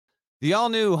The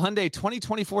all-new Hyundai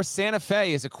 2024 Santa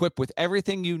Fe is equipped with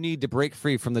everything you need to break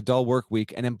free from the dull work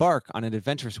week and embark on an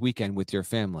adventurous weekend with your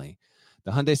family.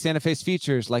 The Hyundai Santa Fe's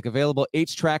features like available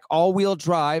H-Track all-wheel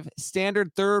drive,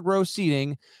 standard third-row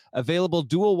seating, available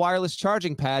dual wireless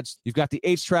charging pads. You've got the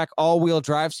H-Track all-wheel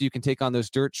drive so you can take on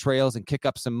those dirt trails and kick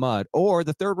up some mud. Or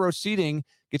the third-row seating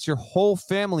gets your whole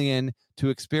family in to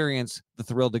experience the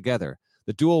thrill together.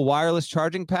 The dual wireless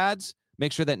charging pads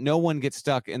make sure that no one gets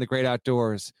stuck in the great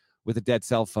outdoors with a dead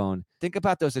cell phone. Think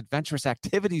about those adventurous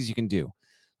activities you can do.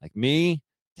 Like me,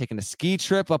 taking a ski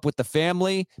trip up with the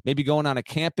family, maybe going on a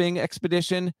camping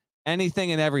expedition,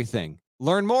 anything and everything.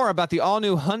 Learn more about the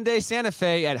all-new Hyundai Santa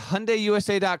Fe at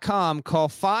HyundaiUSA.com. Call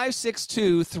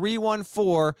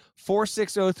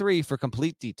 562-314-4603 for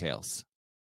complete details.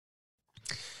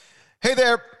 Hey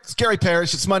there, it's Gary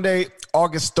Parrish. It's Monday,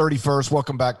 August 31st.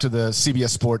 Welcome back to the CBS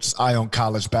Sports Eye on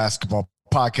College Basketball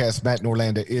podcast. Matt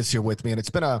Norlander is here with me, and it's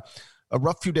been a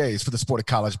rough few days for the sport of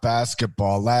college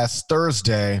basketball. Last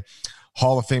Thursday,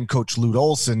 Hall of Fame coach Lute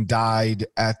Olson died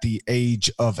at the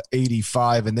age of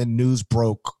 85, and then news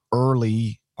broke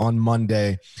early on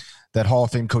Monday that Hall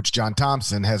of Fame coach John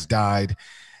Thompson has died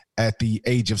at the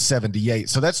age of 78.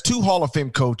 So that's two Hall of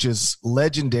Fame coaches,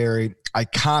 legendary,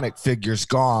 iconic figures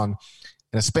gone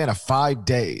in a span of 5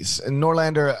 days. And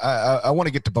Norlander, I want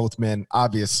to get to both men,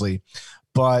 obviously,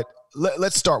 but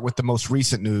let's start with the most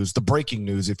recent news, the breaking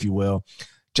news, if you will.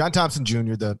 John Thompson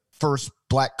Jr., the first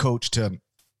black coach to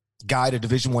guide a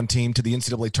Division I team to the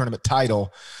NCAA tournament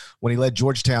title when he led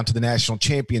Georgetown to the national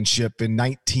championship in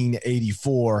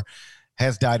 1984,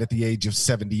 has died at the age of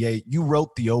 78. You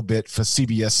wrote the obit for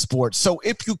CBS Sports. So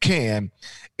if you can,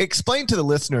 explain to the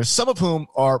listeners, some of whom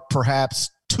are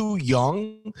perhaps too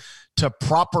young to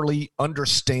properly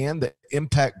understand the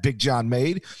impact Big John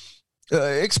made,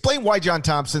 explain why John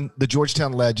Thompson, the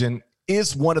Georgetown legend,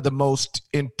 is one of the most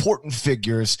important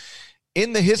figures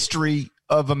in the history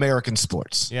of American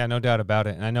sports. Yeah, no doubt about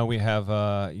it. And I know we have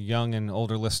young and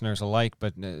older listeners alike,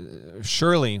 but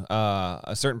surely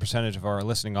a certain percentage of our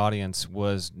listening audience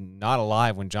was not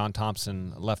alive when John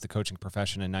Thompson left the coaching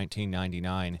profession in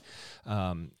 1999.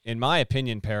 In my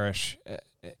opinion, Parrish,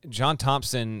 John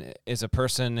Thompson is a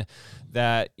person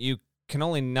that you can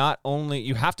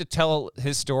you have to tell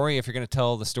his story if you're going to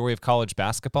tell the story of college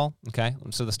basketball. Okay.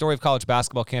 So the story of college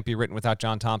basketball can't be written without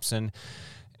John Thompson.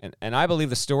 And I believe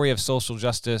the story of social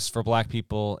justice for black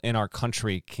people in our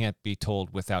country can't be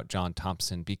told without John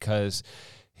Thompson, because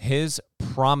his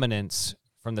prominence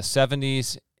from the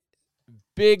 70s,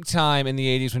 big time in the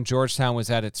 80s when Georgetown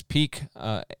was at its peak,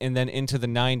 and then into the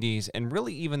 90s, and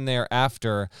really even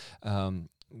thereafter,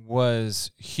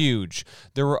 was huge.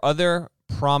 There were other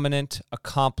prominent,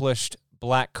 accomplished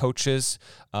black coaches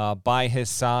by his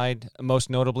side, most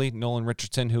notably Nolan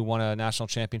Richardson, who won a national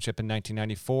championship in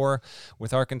 1994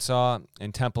 with Arkansas,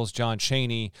 and Temple's John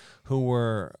Chaney, who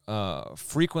were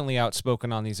frequently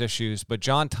outspoken on these issues. But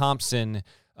John Thompson,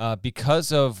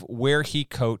 because of where he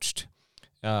coached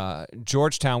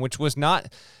Georgetown, which was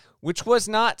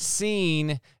not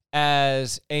seen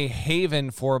as a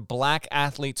haven for black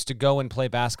athletes to go and play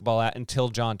basketball at until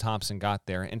John Thompson got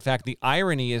there. In fact, the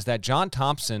irony is that John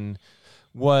Thompson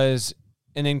was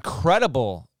an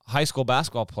incredible high school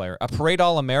basketball player, a parade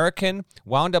All-American,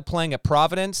 wound up playing at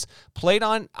Providence, played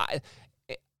on...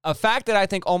 A fact that I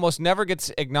think almost never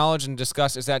gets acknowledged and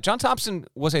discussed is that John Thompson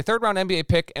was a third-round NBA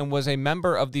pick and was a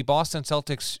member of the Boston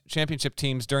Celtics championship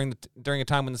teams during a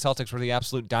time when the Celtics were the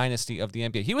absolute dynasty of the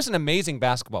NBA. He was an amazing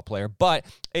basketball player, but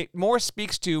it more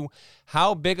speaks to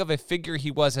how big of a figure he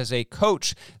was as a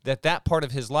coach that part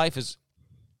of his life is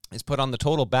put on the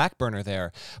total back burner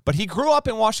there. But he grew up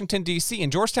in Washington, D.C.,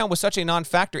 and Georgetown was such a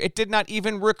non-factor. It did not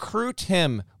even recruit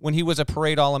him when he was a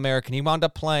parade All-American. He wound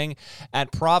up playing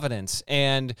at Providence.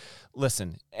 And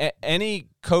listen, any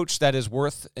coach that is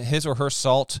worth his or her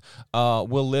salt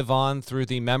will live on through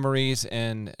the memories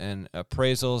and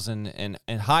appraisals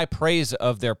and high praise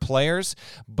of their players.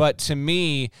 But to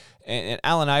me, and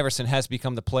Allen Iverson has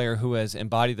become the player who has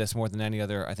embodied this more than any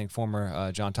other, I think,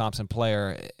 former John Thompson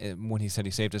player. When he said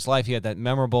he saved his life, he had that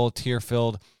memorable,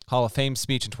 tear-filled Hall of Fame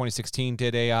speech in 2016,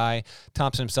 did AI.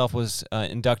 Thompson himself was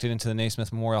inducted into the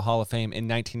Naismith Memorial Hall of Fame in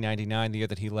 1999, the year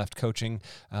that he left coaching.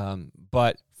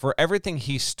 But for everything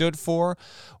he stood for,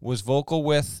 was vocal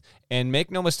with, and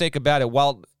make no mistake about it,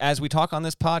 while as we talk on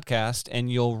this podcast,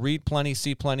 and you'll read plenty,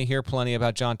 see plenty, hear plenty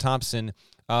about John Thompson,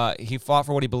 he fought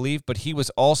for what he believed, but he was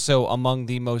also among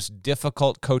the most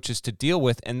difficult coaches to deal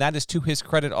with, and that is to his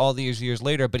credit all these years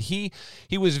later. But he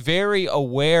was very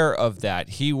aware of that.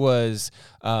 He was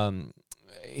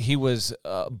he was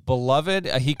beloved.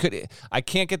 I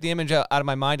can't get the image out of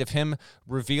my mind of him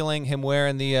revealing him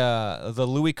wearing the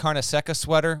Louis Carnesecca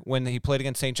sweater when he played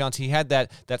against St. John's. He had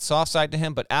that soft side to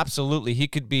him, but absolutely he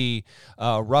could be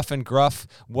rough and gruff,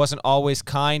 wasn't always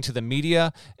kind to the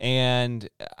media. And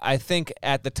I think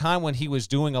at the time when he was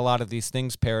doing a lot of these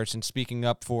things, Parrish, and speaking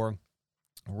up for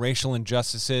racial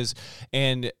injustices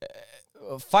and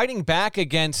fighting back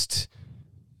against,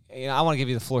 I want to give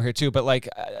you the floor here too, but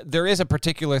there is a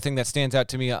particular thing that stands out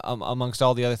to me amongst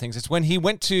all the other things. It's when he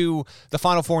went to the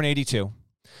Final Four in '82,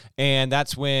 and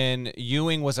that's when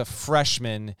Ewing was a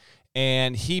freshman,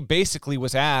 and he basically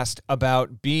was asked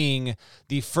about being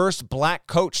the first black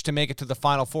coach to make it to the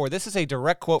Final Four. This is a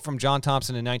direct quote from John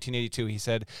Thompson in 1982. He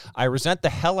said, "I resent the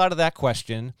hell out of that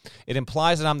question. It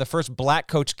implies that I'm the first black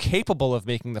coach capable of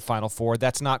making the Final Four.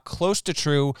 That's not close to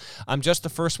true. I'm just the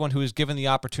first one who was given the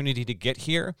opportunity to get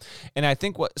here." And I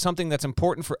think something that's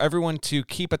important for everyone to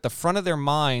keep at the front of their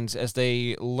minds as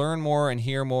they learn more and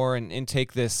hear more and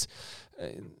intake this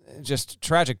just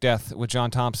tragic death with John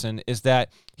Thompson is that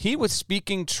he was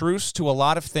speaking truce to a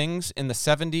lot of things in the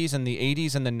 70s and the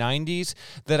 80s and the 90s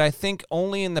that I think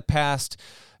only in the past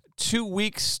 2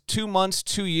 weeks, 2 months,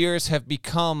 2 years have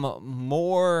become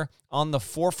more on the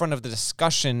forefront of the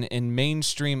discussion in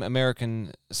mainstream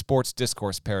American sports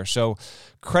discourse, Parrish. So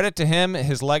credit to him.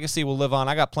 His legacy will live on.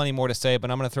 I got plenty more to say,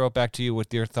 but I'm going to throw it back to you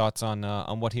with your thoughts on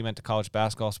what he meant to college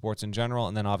basketball, sports in general,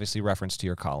 and then obviously reference to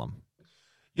your column.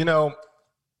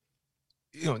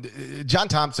 John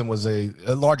Thompson was a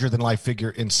larger than life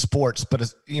figure in sports,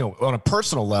 but on a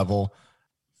personal level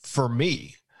for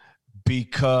me,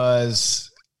 because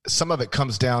some of it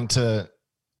comes down to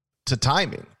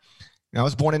timing. I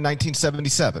was born in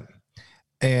 1977,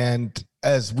 and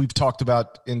as we've talked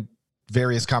about in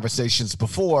various conversations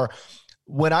before,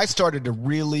 when I started to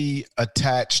really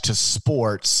attach to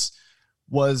sports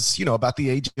was, about the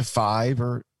age of 5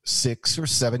 or 6 or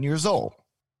 7 years old.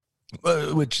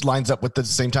 Which lines up with the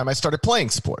same time I started playing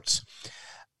sports.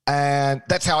 And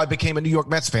that's how I became a New York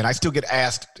Mets fan. I still get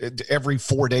asked every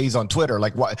 4 days on Twitter,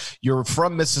 why you're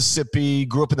from Mississippi,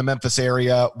 grew up in the Memphis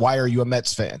area. Why are you a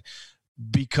Mets fan?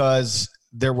 Because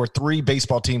there were 3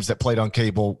 baseball teams that played on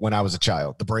cable when I was a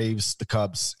child: the Braves, the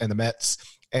Cubs, and the Mets.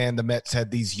 And the Mets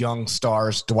had these young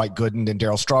stars, Dwight Gooden and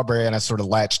Darryl Strawberry, and I sort of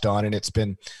latched on, and it's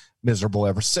been miserable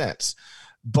ever since.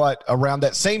 But around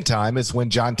that same time is when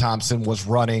John Thompson was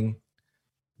running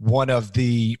one of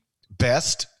the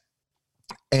best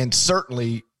and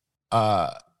certainly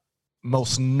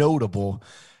most notable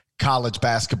college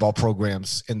basketball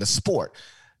programs in the sport.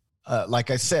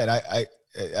 Like I said,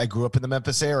 I grew up in the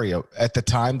Memphis area. At the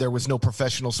time, there was no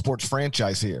professional sports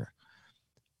franchise here.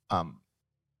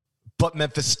 But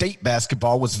Memphis State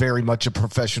basketball was very much a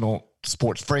professional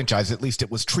sports franchise. At least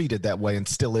it was treated that way and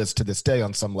still is to this day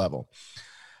on some level.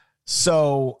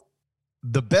 So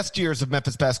the best years of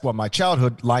Memphis basketball in my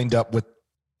childhood lined up with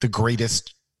the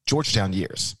greatest Georgetown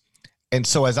years. And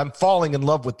so as I'm falling in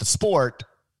love with the sport,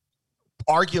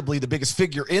 arguably the biggest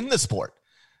figure in the sport,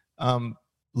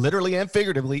 literally and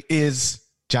figuratively, is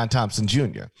John Thompson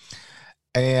Jr.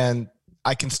 And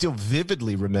I can still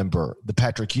vividly remember the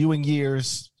Patrick Ewing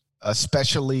years,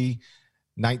 especially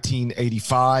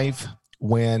 1985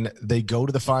 when they go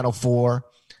to the Final Four.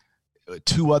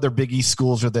 2 other Big East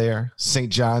schools are there, St.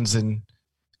 John's and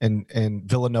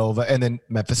Villanova, and then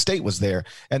Memphis State was there.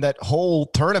 And that whole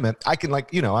tournament, I can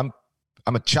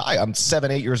I'm a child. I'm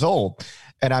 7, 8 years old,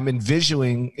 and I'm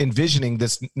envisioning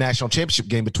this national championship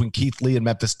game between Keith Lee and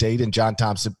Memphis State and John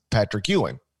Thompson, Patrick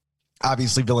Ewing.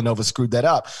 Obviously, Villanova screwed that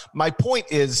up. My point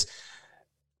is,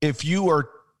 if you are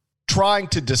trying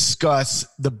to discuss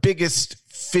the biggest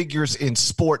figures in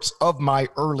sports of my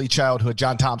early childhood,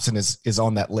 John Thompson is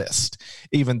on that list,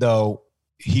 even though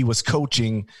he was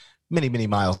coaching many, many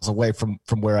miles away from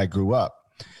where I grew up.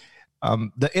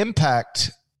 The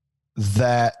impact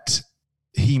that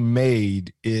he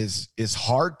made is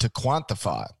hard to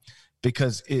quantify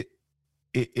because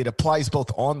it applies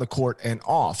both on the court and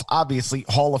off. Obviously,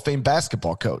 Hall of Fame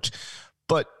basketball coach,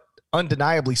 but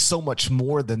undeniably so much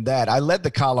more than that. I led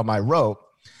the column I wrote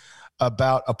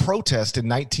about a protest in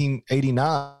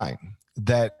 1989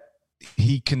 that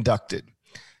he conducted.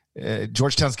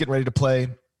 Georgetown's getting ready to play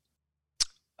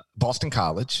Boston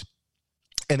College,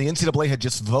 and the NCAA had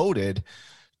just voted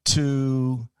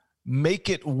to make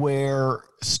it where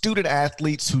student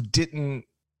athletes who didn't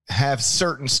have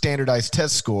certain standardized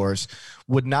test scores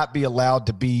would not be allowed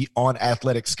to be on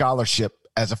athletic scholarship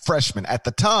as a freshman. At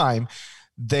the time,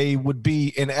 they would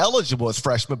be ineligible as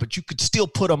freshmen, but you could still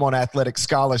put them on athletic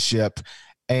scholarship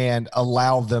and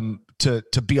allow them to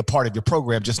be a part of your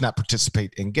program, just not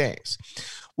participate in games.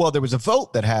 Well, there was a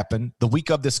vote that happened the week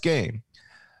of this game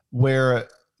where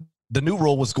the new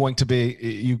rule was going to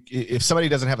be if somebody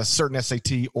doesn't have a certain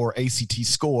SAT or ACT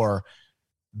score,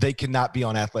 they cannot be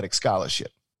on athletic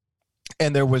scholarship.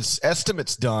 And there was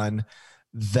estimates done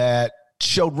that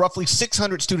showed roughly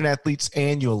 600 student athletes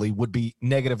annually would be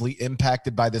negatively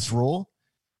impacted by this rule.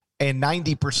 And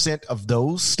 90% of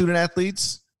those student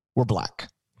athletes were black.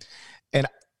 And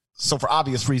so for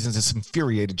obvious reasons, it's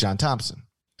infuriated John Thompson.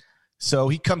 So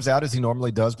he comes out as he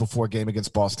normally does before a game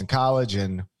against Boston College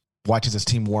and watches his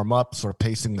team warm up, sort of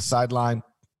pacing the sideline,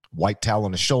 white towel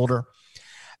on his shoulder.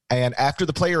 And after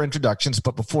the player introductions,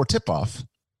 but before tip-off,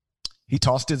 he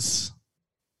tossed his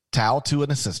towel to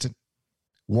an assistant,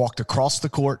 walked across the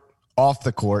court, off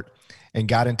the court, and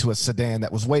got into a sedan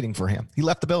that was waiting for him. He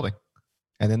left the building,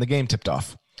 and then the game tipped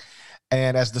off.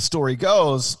 And as the story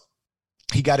goes,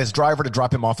 he got his driver to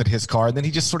drop him off at his car, and then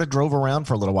he just sort of drove around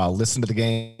for a little while, listened to the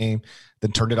game,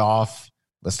 then turned it off,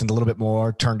 listened a little bit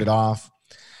more, turned it off.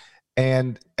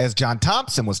 And as John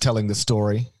Thompson was telling the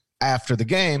story after the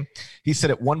game, he said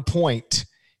at one point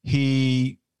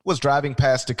he was driving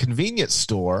past a convenience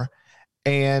store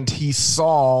and he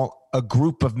saw a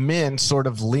group of men sort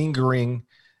of lingering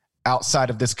outside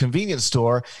of this convenience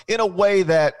store in a way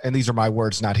that, and these are my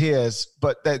words, not his,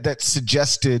 but that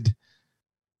suggested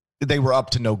they were up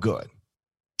to no good.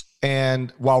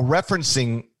 And while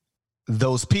referencing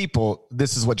those people,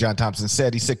 this is what John Thompson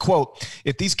said. He said, quote,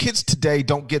 if these kids today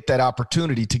don't get that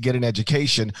opportunity to get an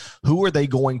education, who are they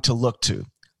going to look to?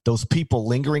 Those people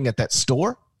lingering at that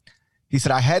store? He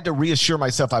said, I had to reassure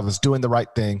myself I was doing the right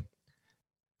thing.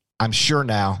 I'm sure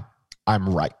now I'm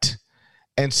right.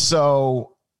 And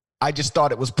so I just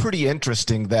thought it was pretty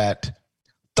interesting that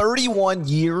 31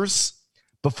 years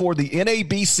before the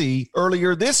NABC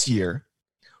earlier this year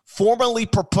formally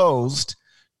proposed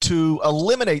to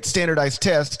eliminate standardized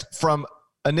tests from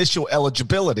initial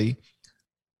eligibility,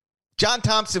 John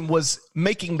Thompson was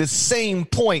making the same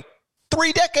point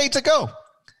 3 decades ago.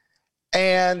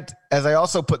 And as I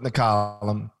also put in the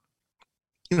column,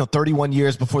 31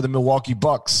 years before the Milwaukee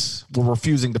Bucks were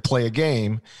refusing to play a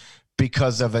game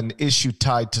because of an issue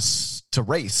tied to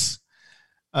race,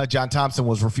 John Thompson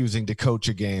was refusing to coach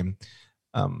a game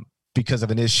because of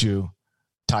an issue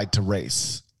tied to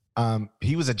race.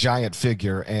 He was a giant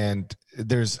figure, and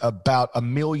there's about a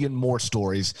million more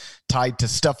stories tied to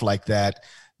stuff like that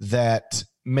that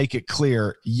make it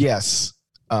clear, yes,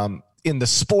 in the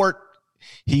sport,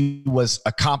 he was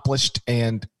accomplished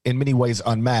and in many ways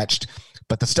unmatched,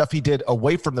 but the stuff he did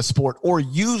away from the sport or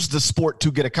used the sport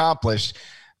to get accomplished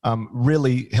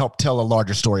really helped tell a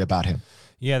larger story about him.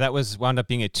 Yeah, that wound up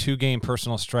being a 2-game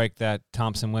personal strike that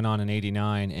Thompson went on in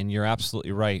 '89, and you're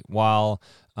absolutely right. While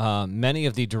many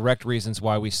of the direct reasons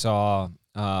why we saw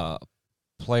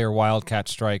player wildcat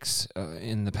strikes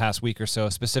in the past week or so,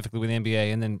 specifically with the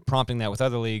NBA, and then prompting that with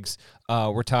other leagues,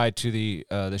 were tied to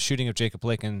the shooting of Jacob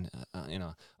Blake and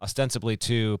ostensibly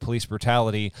to police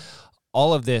brutality.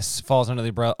 All of this falls under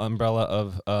the umbrella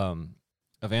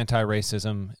of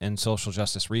anti-racism and social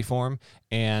justice reform,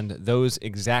 and those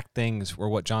exact things were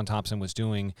what John Thompson was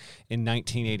doing in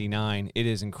 1989. It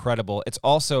is incredible. It's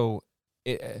also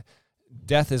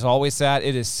death is always sad.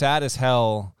 It is sad as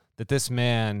hell that this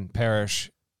man, Parrish,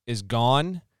 is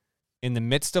gone in the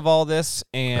midst of all this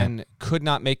and could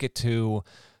not make it to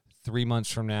 3 months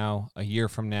from now, a year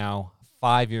from now,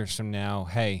 5 years from now,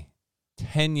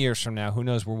 10 years from now. Who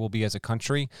knows where we'll be as a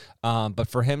country. But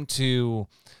for him to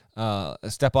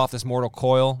step off this mortal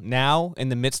coil now in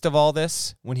the midst of all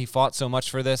this, when he fought so much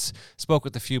for this, spoke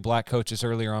with a few black coaches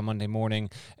earlier on Monday morning,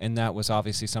 and that was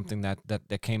obviously something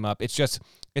that came up.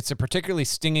 It's a particularly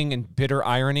stinging and bitter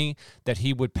irony that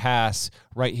he would pass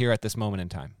right here at this moment in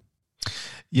time.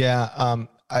 Yeah,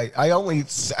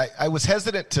 I was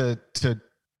hesitant to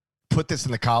put this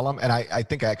in the column, and I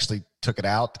think I actually took it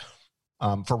out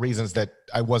for reasons that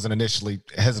I wasn't initially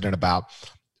hesitant about,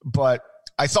 but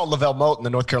I saw Lavelle Moulton, the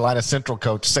North Carolina Central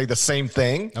coach, say the same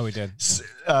thing. Oh, he did.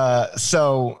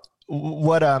 So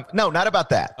what? No, not about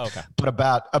that. Okay. But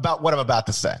about what I'm about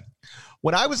to say.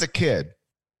 When I was a kid,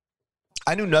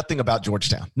 I knew nothing about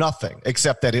Georgetown, nothing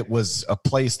except that it was a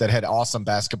place that had awesome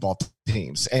basketball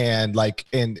teams and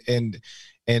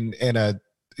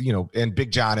and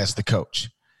Big John as the coach,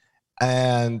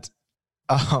 and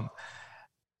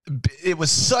it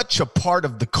was such a part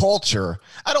of the culture.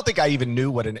 I don't think I even knew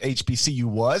what an HBCU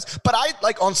was, but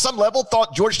I, on some level,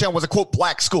 thought Georgetown was a, quote,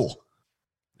 black school.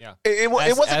 Yeah. It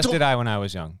wasn't. As did I when I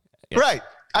was young. Yeah. Right.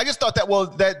 I just thought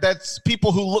that's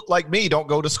people who look like me don't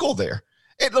go to school there.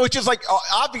 which is like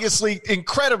obviously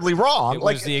incredibly wrong. It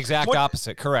was the exact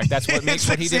opposite. Correct. That's what makes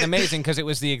what he did amazing, because it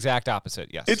was the exact opposite.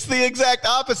 Yes. It's the exact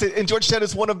opposite. And Georgetown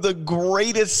is one of the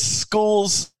greatest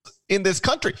schools in this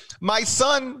country. My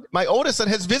oldest son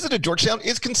has visited Georgetown,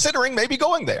 is considering maybe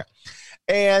going there.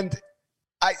 And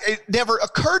it never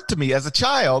occurred to me as a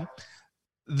child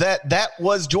that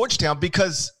was Georgetown,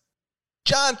 because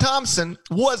John Thompson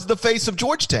was the face of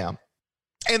Georgetown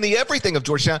and the everything of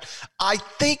Georgetown. I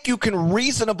think you can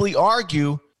reasonably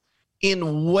argue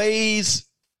in ways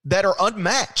that are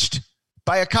unmatched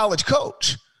by a college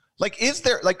coach. Like, is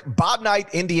there, like Bob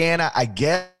Knight, Indiana, I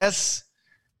guess,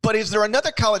 but is there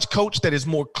another college coach that is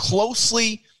more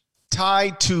closely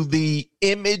tied to the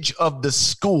image of the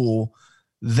school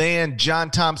than John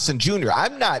Thompson Jr.?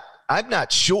 I'm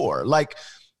not sure. Like,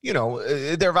 you know,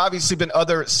 there have obviously been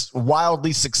other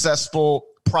wildly successful,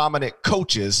 prominent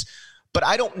coaches, but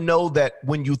I don't know that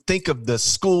when you think of the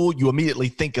school, you immediately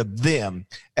think of them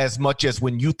as much as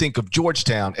when you think of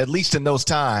Georgetown. At least in those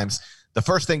times, the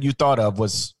first thing you thought of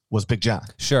was Big John.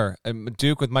 Sure.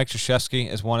 Duke with Mike Krzyzewski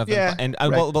is one of them. Yeah, and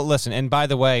right. but listen, and by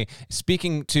the way,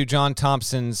 speaking to John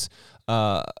Thompson's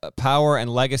power and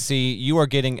legacy, you are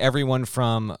getting everyone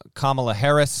from Kamala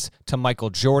Harris to Michael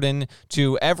Jordan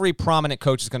to every prominent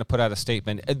coach is going to put out a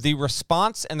statement. The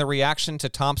response and the reaction to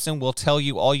Thompson will tell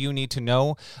you all you need to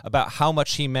know about how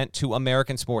much he meant to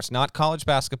American sports, not college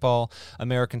basketball,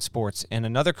 American sports. And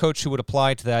another coach who would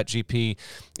apply to that, GP,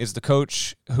 is the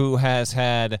coach who has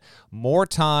had more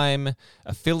time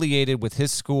affiliated with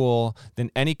his school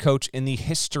than any coach in the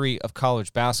history of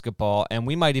college basketball. And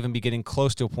we might even be getting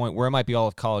close to a point where it might be all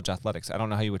of college athletics. I don't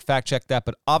know how you would fact check that,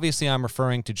 but obviously I'm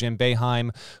referring to Jim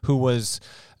Boeheim, who was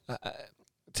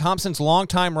Thompson's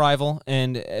longtime rival,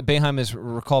 and Boeheim is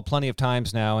recalled plenty of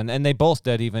times now, and they both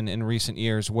did even in recent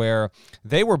years, where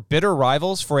they were bitter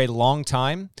rivals for a long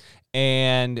time.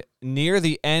 And near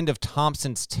the end of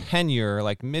Thompson's tenure,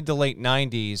 like mid to late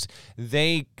 90s,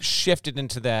 they shifted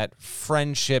into that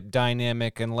friendship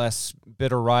dynamic and less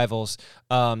bitter rivals.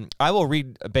 I will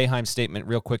read Boeheim's statement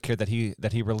real quick here that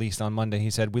he released on Monday. He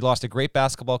said, "We lost a great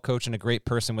basketball coach and a great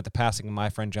person with the passing of my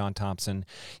friend John Thompson.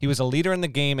 He was a leader in the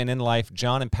game and in life.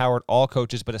 John empowered all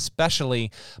coaches, but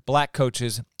especially black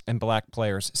coaches and black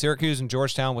players. Syracuse and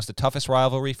Georgetown was the toughest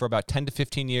rivalry for about 10 to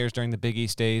 15 years during the Big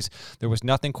East days. There was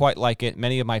nothing quite like it.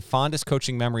 Many of my fondest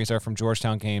coaching memories are from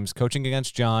Georgetown games, coaching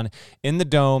against John in the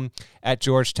Dome, at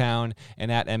Georgetown,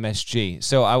 and at MSG."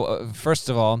 So, first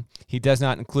of all, he does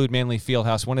not include Manley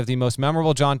Fieldhouse. One of the most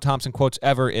memorable John Thompson quotes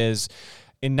ever is,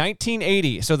 in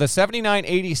 1980, so the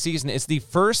 79-80 season is the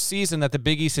first season that the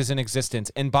Big East is in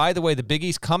existence. And by the way, the Big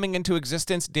East coming into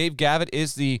existence, Dave Gavitt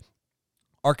is the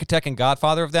architect and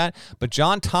godfather of that, but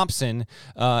John Thompson,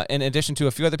 in addition to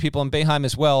a few other people in Boeheim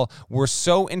as well, were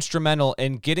so instrumental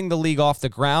in getting the league off the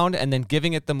ground and then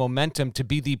giving it the momentum to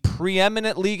be the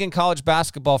preeminent league in college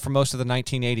basketball for most of the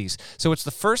 1980s. So it's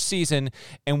the first season,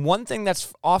 and one thing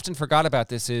that's often forgot about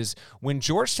this is when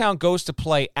Georgetown goes to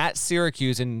play at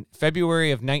Syracuse in February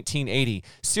of 1980,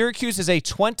 Syracuse is a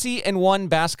 20-1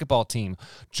 basketball team.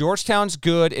 Georgetown's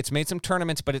good, it's made some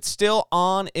tournaments, but it's still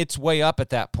on its way up at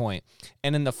that point.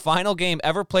 And in the final game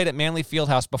ever played at Manley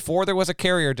Fieldhouse, before there was a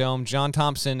Carrier Dome, John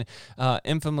Thompson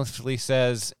infamously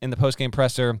says in the postgame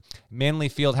presser, "Manley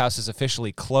Fieldhouse is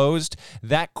officially closed."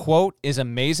 That quote is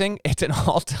amazing. It's an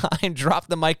all-time drop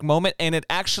the mic moment, and it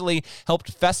actually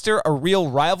helped fester a real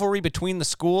rivalry between the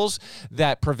schools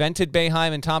that prevented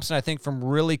Boeheim and Thompson, I think, from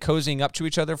really cozying up to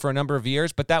each other for a number of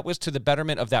years. But that was to the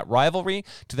betterment of that rivalry,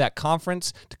 to that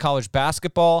conference, to college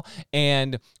basketball,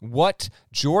 and what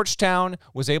Georgetown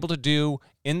was able to do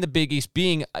in the Big East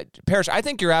being, Parrish, I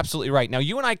think you're absolutely right. Now,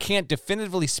 you and I can't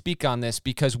definitively speak on this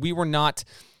because we were not,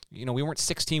 we weren't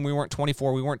 16, we weren't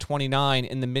 24, we weren't 29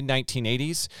 in the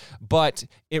mid-1980s, but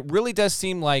it really does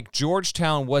seem like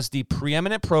Georgetown was the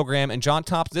preeminent program, and John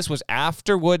Thompson, this was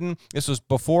after Wooden, this was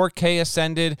before Kay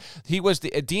ascended. He was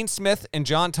Dean Smith and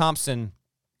John Thompson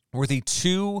were the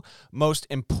two most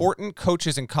important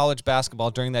coaches in college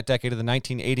basketball during that decade of the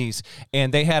 1980s,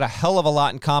 and they had a hell of a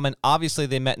lot in common. Obviously,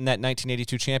 they met in that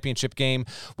 1982 championship game.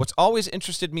 What's always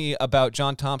interested me about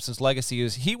John Thompson's legacy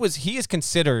is he is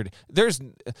considered,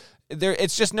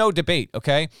 it's just no debate,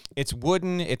 okay? It's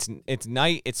Wooden, it's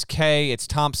Knight, it's Kay, it's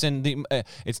Thompson,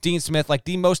 it's Dean Smith, like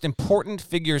the most important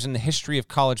figures in the history of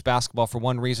college basketball for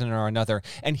one reason or another.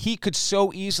 And he could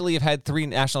so easily have had 3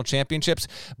 national championships,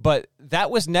 but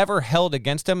that was never held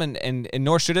against him, and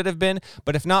nor should it have been.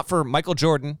 But if not for Michael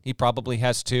Jordan, he probably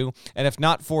has 2. And if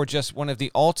not for just one of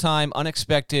the all-time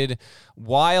unexpected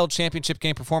wild championship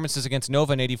game performances against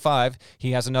Nova in 85,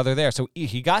 he has another there. So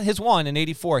he got his 1 in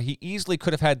 84. He easily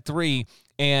could have had 3.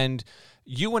 And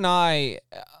you and I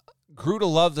grew to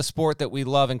love the sport that we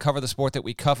love and cover the sport that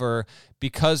we cover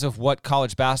because of what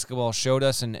college basketball showed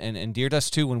us and endeared us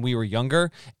to when we were younger.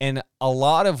 And a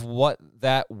lot of what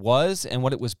that was and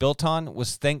what it was built on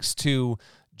was thanks to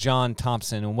John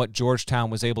Thompson and what Georgetown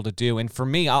was able to do. And for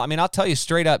me, I'll tell you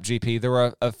straight up, GP, there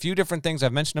were a few different things.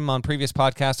 I've mentioned them on previous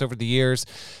podcasts over the years.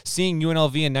 Seeing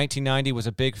UNLV in 1990 was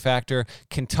a big factor.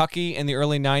 Kentucky in the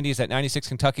early 90s, that 96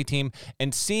 Kentucky team,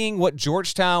 and seeing what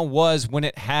Georgetown was when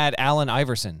it had Allen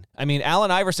Iverson. I mean, Allen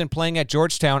Iverson playing at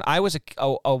Georgetown, I was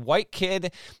a white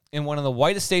kid in one of the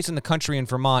whitest states in the country in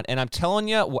Vermont, and I'm telling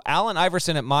you, Allen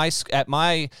Iverson at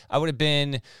my I would have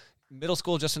been middle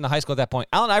school, just into high school at that point.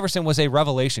 Allen Iverson was a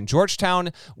revelation.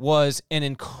 Georgetown was an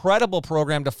incredible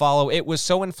program to follow. It was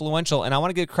so influential, and I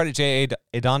want to give credit Jay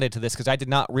Adonde to this because I did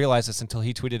not realize this until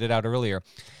he tweeted it out earlier.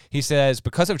 He says,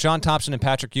 because of John Thompson and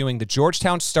Patrick Ewing, the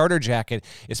Georgetown starter jacket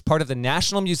is part of the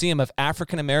National Museum of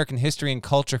African American History and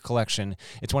Culture collection.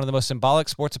 It's one of the most symbolic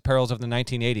sports apparels of the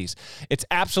 1980s. It's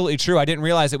absolutely true. I didn't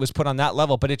realize it was put on that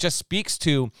level, but it just speaks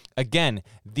to, again,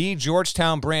 the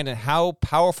Georgetown brand and how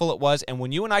powerful it was. And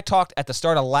when you and I talked at the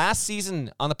start of last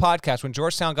season on the podcast, when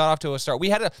Georgetown got off to a start, we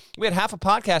had half a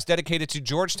podcast dedicated to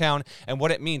Georgetown and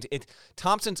what it means.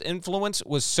 Thompson's influence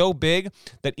was so big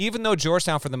that even though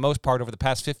Georgetown, for the most part, over the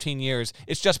past 15 years,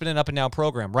 it's just been an up-and-down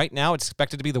program. Right now, it's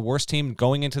expected to be the worst team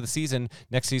going into the season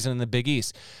next season in the Big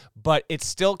East. But it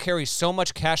still carries so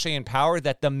much cachet and power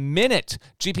that the minute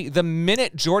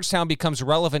Georgetown becomes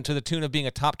relevant to the tune of being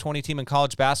a top 20 team in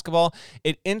college basketball,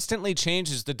 it instantly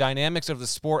changes the dynamics of the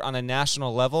sport on a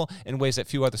national level in ways that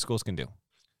few other schools can do.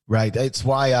 Right. It's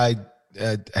why I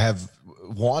have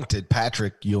wanted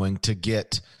Patrick Ewing to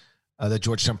get the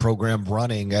Georgetown program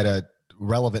running at a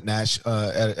relevant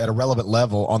at a relevant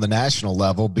level on the national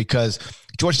level, because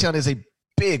Georgetown is a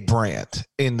big brand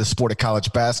in the sport of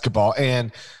college basketball,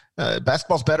 and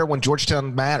basketball's better when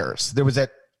Georgetown matters. There was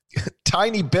that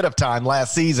tiny bit of time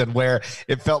last season where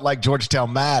it felt like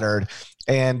Georgetown mattered,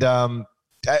 and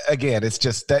again, it's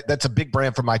just that's a big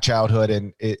brand from my childhood,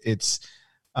 and it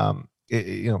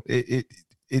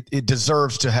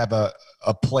deserves to have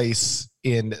a place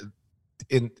in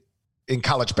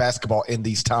college basketball in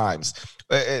these times.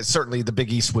 Certainly the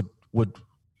Big East would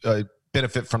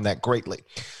benefit from that greatly.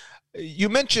 You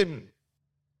mentioned,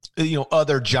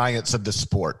 other giants of the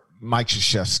sport, Mike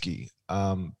Krzyzewski,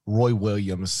 Roy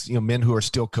Williams, men who are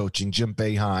still coaching, Jim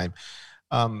Boeheim,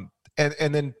 and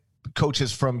then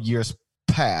coaches from years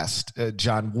past,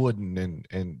 John Wooden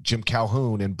and Jim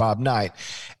Calhoun and Bob Knight.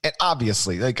 And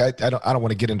obviously, I don't want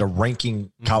to get into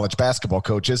ranking college basketball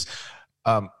coaches,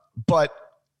 but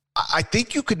I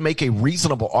think you could make a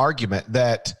reasonable argument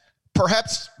that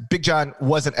perhaps Big John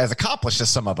wasn't as accomplished as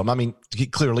some of them. I mean, he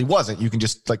clearly wasn't. You can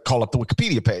just call up the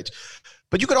Wikipedia page.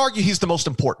 But you could argue he's the most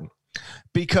important,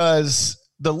 because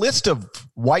the list of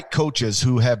white coaches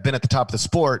who have been at the top of the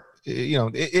sport,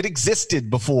 it existed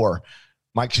before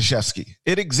Mike Krzyzewski.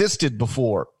 It existed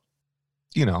before,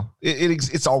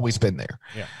 it's always been there.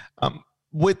 Yeah.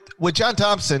 With John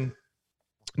Thompson,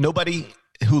 nobody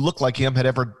who looked like him had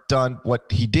ever done what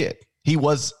he did. He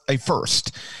was a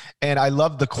first. And I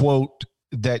love the quote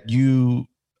that you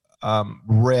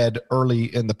read early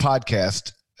in the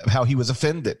podcast of how he was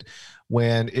offended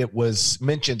when it was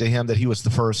mentioned to him that he was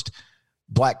the first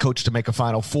black coach to make a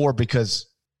Final Four, because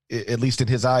at least in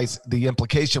his eyes, the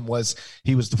implication was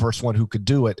he was the first one who could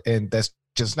do it. And that's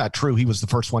just not true. He was the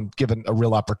first one given a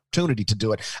real opportunity to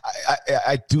do it.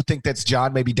 I do think that's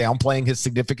John maybe downplaying his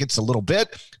significance a little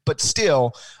bit, but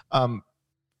still,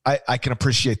 I can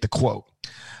appreciate the quote.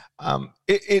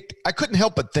 I couldn't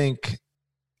help but think,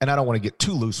 and I don't want to get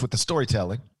too loose with the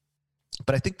storytelling,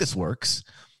 but I think this works.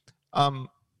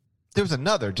 There was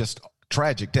another just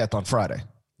tragic death on Friday.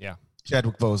 Yeah.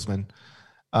 Chadwick Boseman,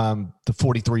 the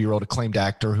 43-year-old acclaimed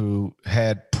actor who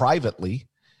had privately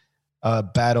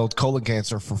battled colon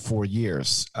cancer for 4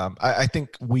 years. I think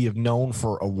we have known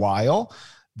for a while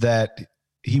that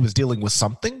he was dealing with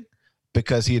something,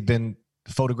 because he had been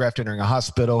photographed entering a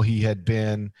hospital. He had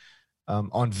been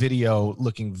on video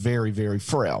looking very, very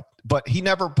frail. But he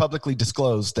never publicly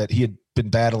disclosed that he had been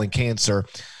battling cancer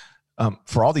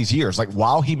for all these years. Like,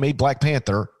 while he made Black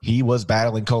Panther, he was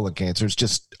battling colon cancer. It's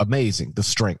just amazing, the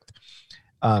strength.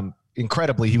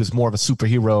 Incredibly, he was more of a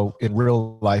superhero in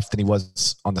real life than he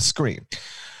was on the screen.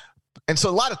 And so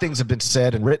a lot of things have been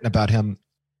said and written about him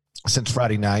since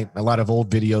Friday night. A lot of old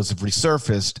videos have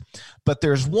resurfaced, but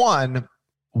there's one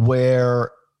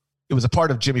where it was a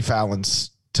part of Jimmy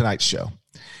Fallon's Tonight Show.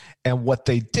 And what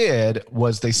they did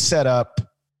was they set up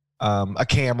a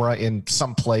camera in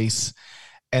some place,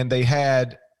 and they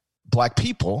had black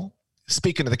people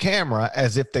speaking to the camera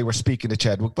as if they were speaking to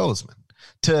Chadwick Boseman,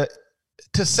 to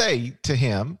say to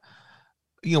him,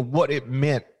 what it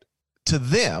meant to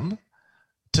them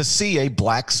to see a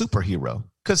black superhero,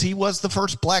 because he was the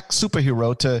first black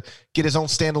superhero to get his own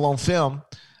standalone film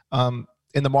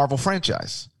in the Marvel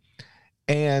franchise.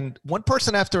 And one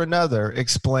person after another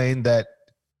explained that,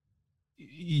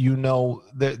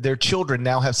 their children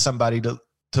now have somebody to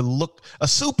look, a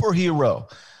superhero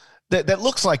that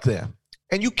looks like them.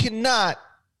 And you cannot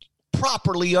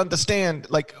properly understand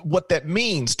like what that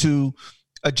means to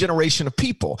a generation of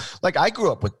people. Like, I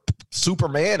grew up with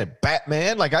Superman and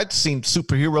Batman. Like, I'd seen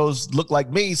superheroes look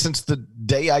like me since the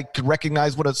day I could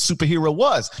recognize what a superhero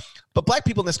was. But black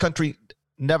people in this country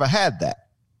never had that.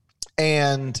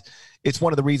 And it's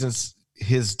one of the reasons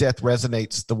his death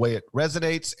resonates the way it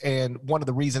resonates, and one of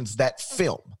the reasons that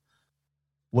film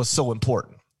was so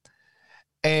important.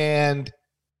 And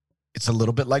it's a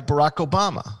little bit like Barack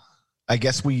Obama. I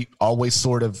guess we always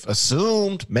sort of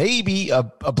assumed maybe a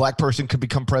black person could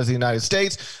become president of the United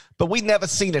States, but we never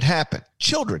seen it happen.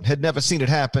 Children had never seen it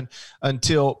happen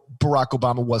until Barack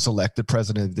Obama was elected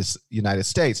president of this United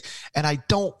States. And I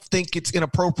don't think it's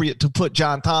inappropriate to put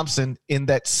John Thompson in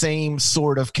that same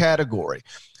sort of category.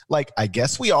 Like, I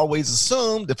guess we always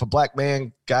assumed if a black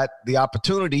man got the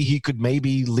opportunity, he could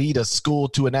maybe lead a school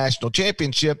to a national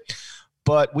championship,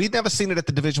 but we've never seen it at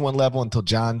the Division I level until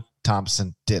John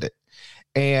Thompson did it.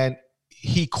 And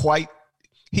he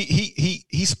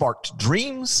sparked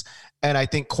dreams, and I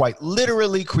think quite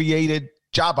literally created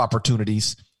job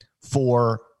opportunities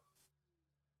for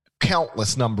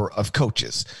countless number of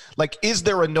coaches. Like, is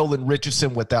there a Nolan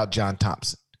Richardson without John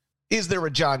Thompson? Is there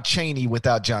a John Chaney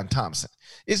without John Thompson?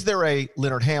 Is there a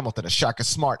Leonard Hamilton, a Shaka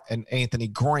Smart, and Anthony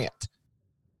Grant?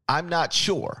 I'm not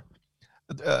sure.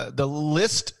 The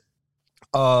list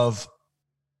of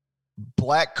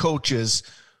black coaches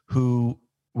who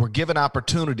were given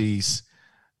opportunities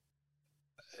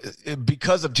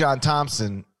because of John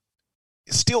Thompson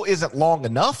still isn't long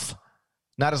enough,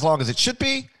 not as long as it should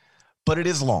be, but it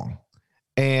is long.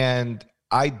 And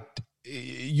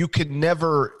you could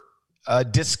never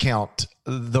discount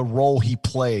the role he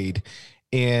played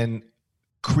in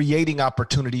creating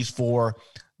opportunities for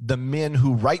the men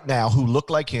who right now, who look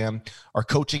like him, are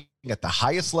coaching at the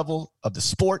highest level of the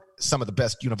sport, some of the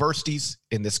best universities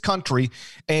in this country,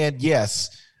 and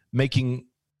yes, making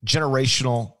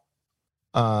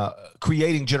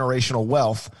creating generational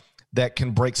wealth that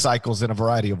can break cycles in a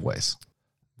variety of ways.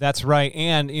 That's right.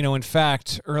 And, in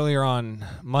fact, earlier on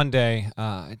Monday,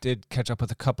 I did catch up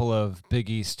with a couple of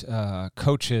Big East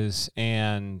coaches.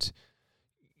 And,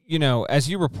 as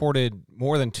you reported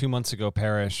more than 2 months ago,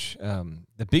 Parrish,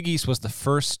 the Big East was the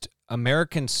first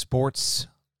American sports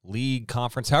league,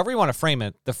 conference, however you want to frame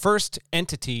it, the first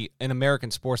entity in American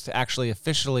sports to actually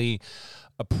officially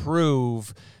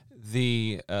approve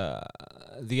the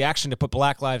action to put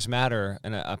Black Lives Matter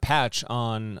and a patch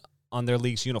on their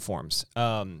league's uniforms.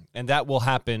 And that will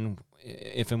happen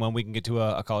if and when we can get to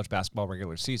a college basketball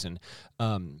regular season.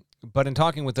 But in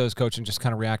talking with those coaches and just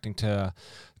kind of reacting to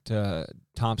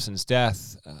Thompson's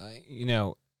death,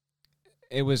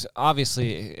 it was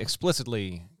obviously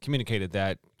explicitly communicated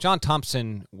that John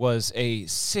Thompson was a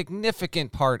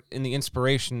significant part in the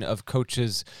inspiration of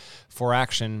Coaches for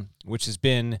Action, which has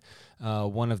been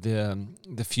one of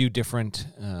the few different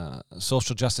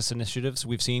social justice initiatives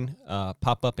we've seen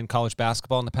pop up in college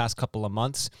basketball in the past couple of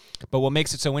months. But what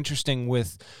makes it so interesting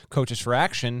with Coaches for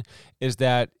Action is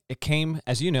that it came,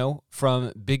 as you know,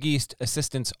 from Big East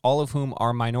assistants, all of whom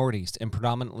are minorities and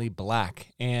predominantly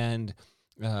black. And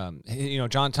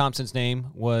John Thompson's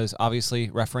name was obviously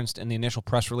referenced in the initial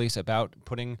press release about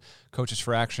putting Coaches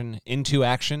for Action into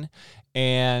action.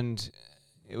 And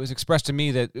it was expressed to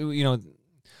me that,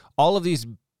 all of these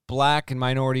black and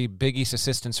minority Big East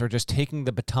assistants are just taking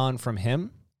the baton from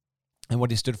him and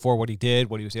what he stood for, what he did,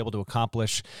 what he was able to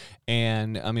accomplish.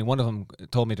 And, one of them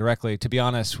told me directly, to be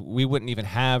honest, we wouldn't even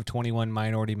have 21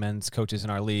 minority men's coaches in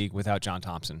our league without John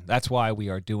Thompson. That's why we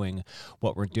are doing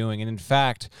what we're doing. And, in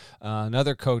fact,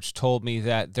 another coach told me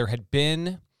that there had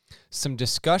been some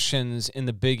discussions in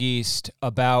the Big East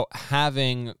about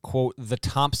having, quote, the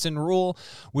Thompson rule,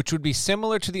 which would be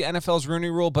similar to the NFL's Rooney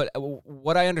rule. But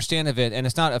what I understand of it, and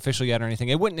it's not official yet or anything,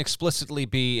 it wouldn't explicitly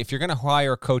be, if you're going to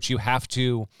hire a coach, you have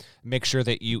to make sure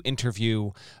that you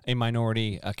interview a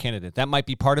minority candidate. That might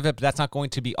be part of it, but that's not going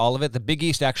to be all of it. The Big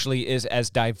East actually is as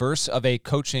diverse of a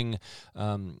coaching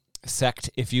sect,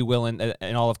 if you will,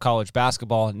 in all of college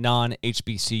basketball,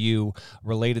 non-HBCU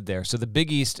related there. So the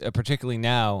Big East, particularly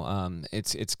now,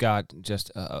 it's got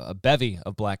just a bevy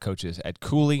of black coaches. Ed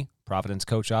Cooley, Providence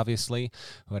coach, obviously,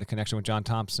 who had a connection with John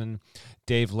Thompson,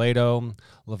 Dave Lato,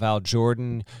 Laval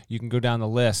Jordan. You can go down the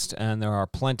list, and there are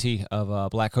plenty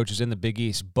of black coaches in the Big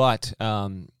East. But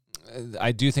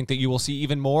I do think that you will see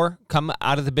even more come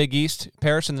out of the Big East,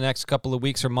 Parrish, in the next couple of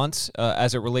weeks or months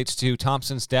as it relates to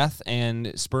Thompson's death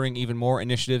and spurring even more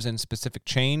initiatives and specific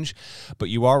change. But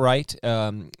you are right.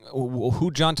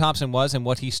 Who John Thompson was and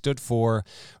what he stood for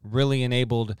really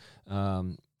enabled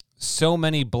so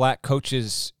many black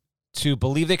coaches to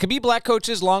believe they could be black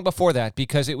coaches long before that,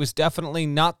 because it was definitely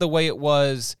not the way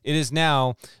it is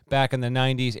now back in the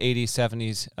 90s, 80s,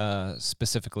 70s,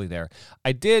 specifically there.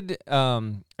 I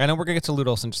know we're going to get to Lute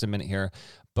Olson in just a minute here,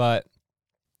 but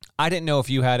I didn't know if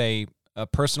you had a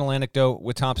personal anecdote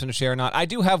with Thompson to share or not. I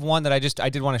do have one that I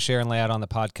did want to share and lay out on the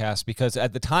podcast, because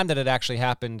at the time that it actually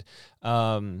happened,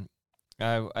 it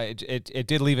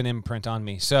did leave an imprint on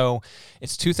me. So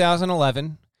it's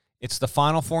 2011. It's the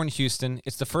Final Four in Houston.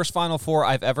 It's the first Final Four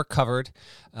I've ever covered.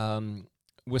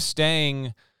 Was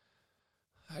staying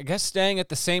at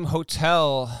the same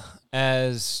hotel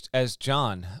as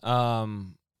John.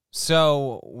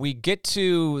 So we get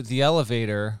to the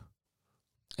elevator,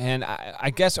 and I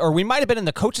guess, or we might have been in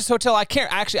the coach's hotel. I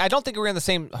don't think we were in the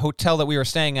same hotel that we were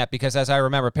staying at, because as I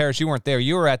remember, Parrish, you weren't there.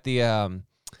 You were at the,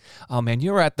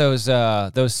 you were at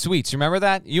those suites. You remember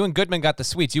that? You and Goodman got the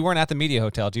suites. You weren't at the media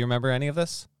hotel. Do you remember any of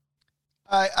this?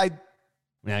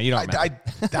 No, you don't remember.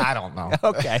 I don't know.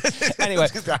 Okay. Anyway,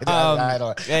 I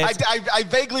don't. I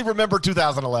vaguely remember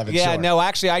 2011. Yeah, sure. no,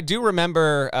 actually, I do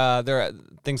remember. There are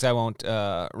things I won't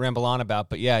ramble on about,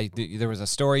 but yeah, there was a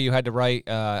story you had to write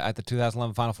at the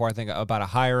 2011 Final Four, I think, about a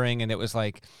hiring, and it was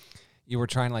like you were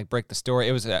trying to like break the story.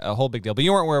 It was a whole big deal, but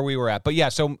you weren't where we were at. But yeah,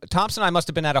 so Thompson and I must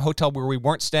have been at a hotel where we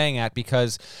weren't staying at,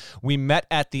 because we met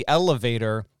at the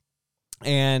elevator.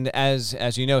 And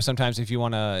as you know, sometimes if you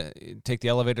want to take the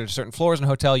elevator to certain floors in a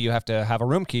hotel, you have to have a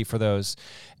room key for those.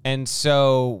 And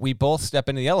so we both step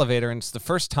into the elevator, and it's the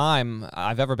first time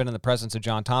I've ever been in the presence of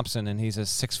John Thompson, and he's a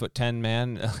 6'10"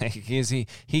 man.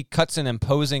 He cuts an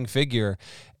imposing figure.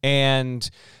 And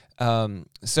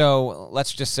so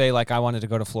let's just say, like, I wanted to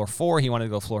go to floor 4, he wanted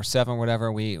to go floor 7,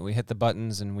 whatever. We hit the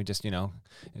buttons, and we just,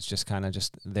 it's just kind of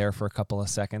just there for a couple of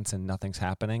seconds, and nothing's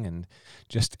happening. And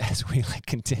just as we like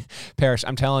continue, Parrish,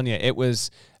 I'm telling you, it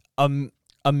was a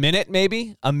minute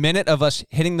of us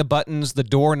hitting the buttons, the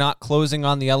door not closing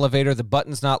on the elevator, the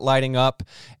buttons not lighting up,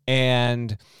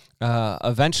 and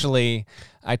eventually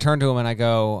I turn to him and I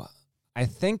go, I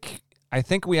think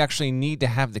we actually need to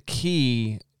have the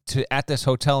key at this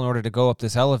hotel in order to go up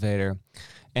this elevator.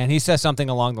 And he says something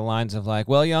along the lines of like,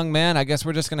 well, young man, I guess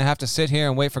we're just going to have to sit here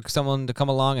and wait for someone to come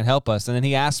along and help us. And then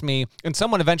he asked me, and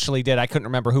someone eventually did, I couldn't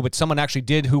remember who, but someone actually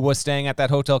did who was staying at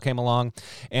that hotel came along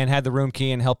and had the room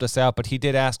key and helped us out. But he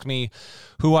did ask me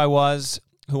who I was,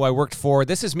 who I worked for.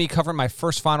 This is me covering my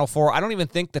first Final Four. I don't even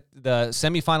think that the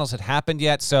semifinals had happened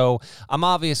yet, so I'm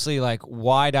obviously like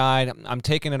wide-eyed. I'm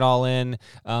taking it all in.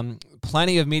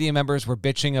 Plenty of media members were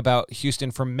bitching about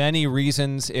Houston for many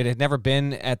reasons. It had never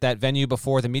been at that venue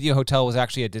before. The media hotel was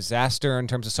actually a disaster in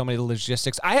terms of so many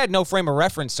logistics. I had no frame of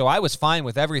reference, so I was fine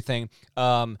with everything.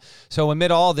 So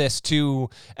amid all this,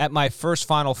 at my first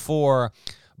Final Four,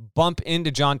 bump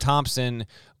into John Thompson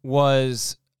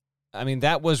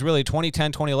that was really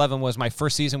 2010, 2011 was my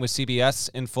first season with CBS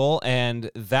in full, and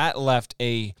that left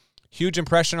a huge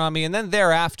impression on me. And then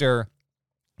thereafter,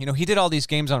 he did all these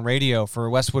games on radio for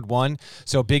Westwood One.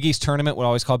 So Big East Tournament would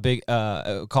always call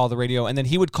the radio, and then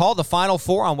he would call the Final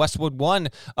Four on Westwood One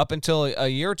up until a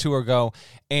year or two ago.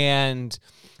 And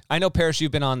I know, Parrish,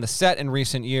 you've been on the set in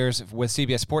recent years with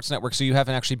CBS Sports Network, so you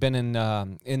haven't actually been in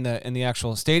the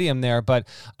actual stadium there. But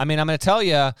I'm going to tell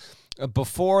you,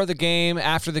 before the game,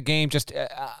 after the game,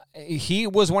 he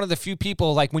was one of the few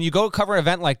people, like when you go cover an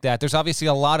event like that, there's obviously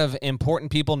a lot of important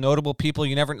people, notable people.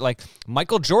 You never, like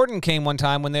Michael Jordan came one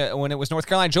time when it was North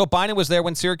Carolina. Joe Biden was there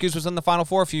when Syracuse was in the Final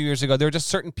Four a few years ago. There are just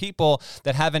certain people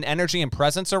that have an energy and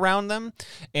presence around them.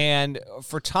 And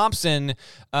for Thompson,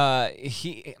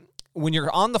 when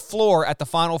you're on the floor at the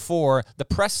Final Four, the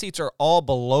press seats are all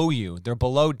below you. They're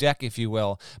below deck, if you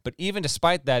will. But even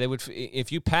despite that, if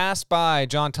you passed by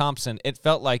John Thompson, it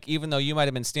felt like even though you might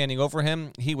have been standing over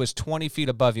him, he was 20 feet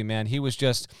above you, man. He was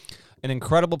just an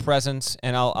incredible presence.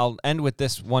 And I'll end with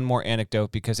this one more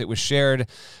anecdote because it was shared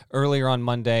earlier on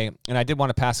Monday, and I did want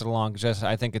to pass it along.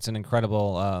 I think it's an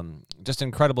incredible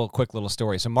quick little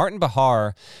story. So Martin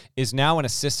Bahar is now an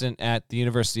assistant at the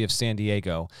University of San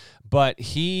Diego, but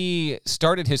he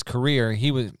started his career.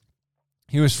 He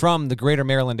He was from the greater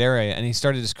Maryland area, and he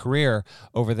started his career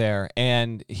over there.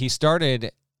 And he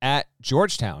started at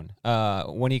Georgetown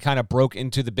when he kind of broke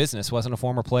into the business. Wasn't a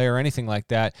former player or anything like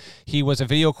that. He was a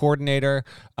video coordinator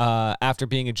after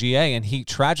being a GA, and he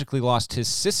tragically lost his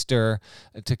sister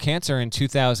to cancer in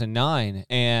 2009.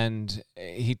 And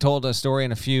he told a story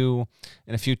in a few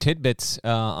tidbits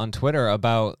on Twitter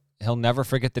about he'll never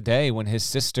forget the day when his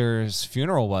sister's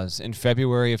funeral was in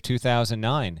February of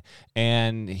 2009.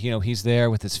 And, he's there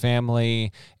with his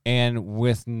family, and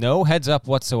with no heads up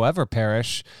whatsoever,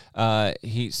 Parrish,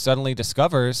 he suddenly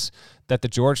discovers that the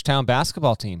Georgetown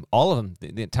basketball team, all of them,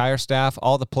 the entire staff,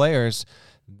 all the players,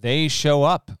 they show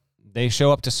up. They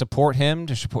show up to support him,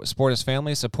 to support his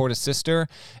family, support his sister.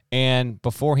 And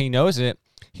before he knows it,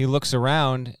 he looks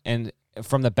around, and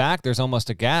from the back, there's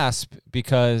almost a gasp,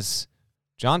 because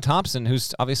John Thompson,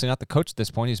 who's obviously not the coach at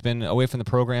this point, he's been away from the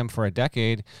program for a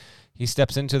decade, he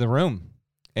steps into the room.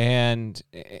 And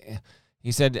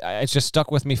he said, it's just stuck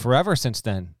with me forever since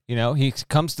then. He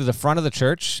comes to the front of the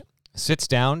church, sits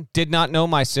down, did not know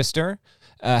my sister,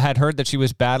 had heard that she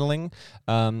was battling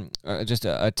just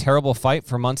a terrible fight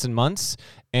for months and months.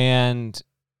 And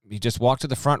he just walked to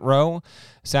the front row,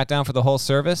 sat down for the whole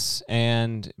service,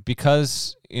 and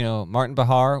because, Martin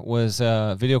Bahar was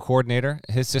a video coordinator,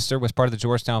 his sister was part of the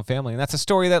Georgetown family. And that's a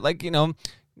story that,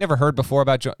 never heard before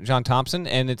about John Thompson,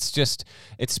 and it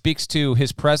speaks to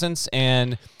his presence.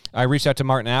 And I reached out to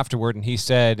Martin afterward, and he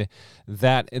said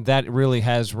that really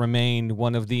has remained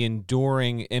one of the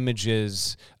enduring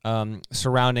images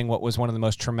surrounding what was one of the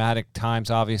most traumatic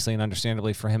times, obviously, and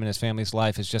understandably for him and his family's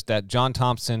life, is just that John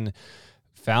Thompson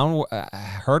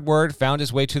heard word, found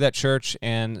his way to that church,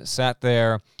 and sat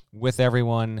there with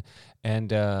everyone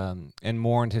and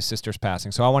mourned his sister's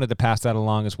passing. So I wanted to pass that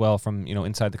along as well from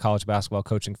inside the college basketball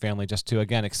coaching family, just to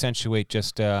again accentuate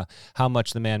just how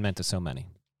much the man meant to so many.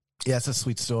 Yeah, it's a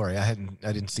sweet story. I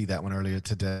didn't see that one earlier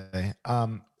today.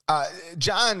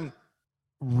 John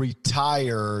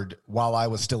retired while I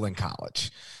was still in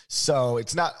college, so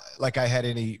it's not like I had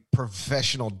any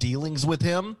professional dealings with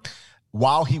him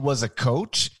while he was a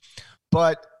coach.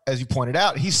 But as you pointed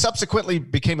out, he subsequently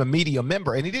became a media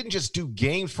member, and he didn't just do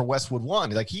games for Westwood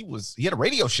One. He had a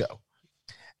radio show,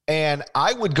 and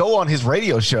I would go on his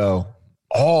radio show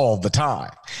all the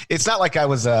time. It's not like I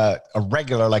was a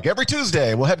regular, like every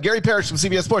Tuesday we'll have Gary Parrish from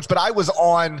CBS Sports, but I was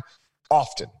on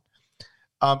often,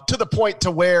 to the point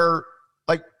to where,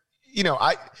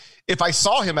 if I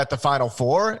saw him at the Final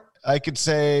Four, I could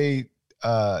say,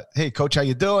 hey, Coach, how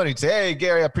you doing? He'd say, hey,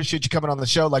 Gary, I appreciate you coming on the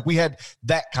show. We had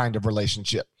that kind of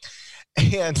relationship.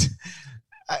 And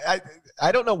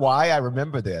I don't know why I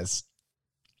remember this,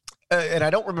 and I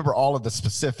don't remember all of the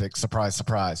specifics, surprise,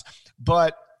 surprise,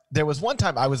 but there was one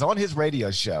time I was on his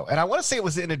radio show, and I want to say it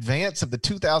was in advance of the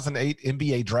 2008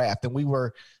 NBA draft, and we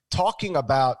were talking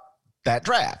about that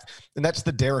draft. And that's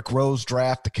the Derrick Rose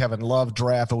draft, the Kevin Love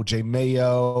draft, O.J.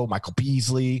 Mayo, Michael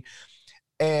Beasley.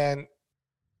 And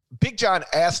Big John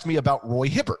asked me about Roy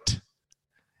Hibbert.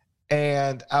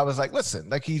 And I was like,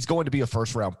 listen, he's going to be a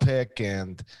first-round pick,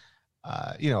 and,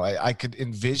 I could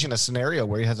envision a scenario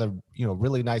where he has a,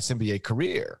 really nice NBA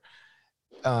career.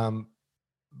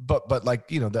 But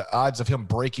the odds of him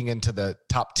breaking into the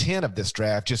top 10 of this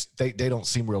draft, just they don't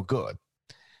seem real good.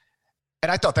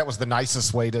 And I thought that was the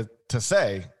nicest way to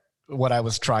say what I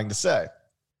was trying to say,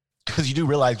 because you do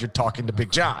realize you're talking to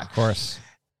Big John. Of course.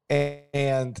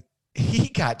 And he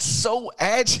got so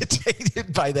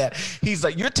agitated by that. He's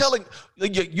like, you're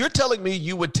telling me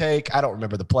you would take, I don't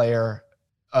remember the player,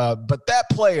 but that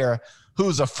player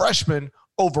who's a freshman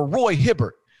over Roy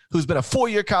Hibbert, who's been a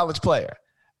 4-year college player.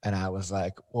 And I was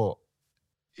like, well,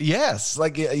 yes,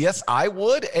 yes, I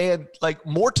would. And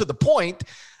more to the point,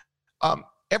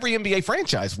 every NBA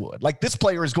franchise would. This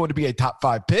player is going to be a top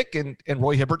 5 pick, and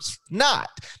Roy Hibbert's not.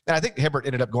 And I think Hibbert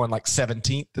ended up going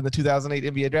 17th in the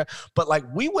 2008 NBA draft. But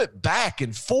we went back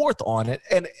and forth on it,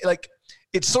 and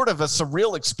it's sort of a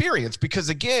surreal experience because,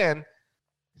 again,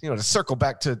 to circle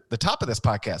back to the top of this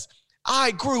podcast,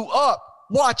 I grew up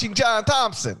watching John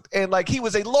Thompson, and he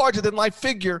was a larger than life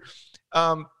figure.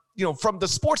 From the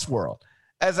sports world,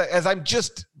 as I'm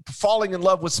just falling in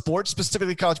love with sports,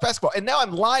 specifically college basketball. And now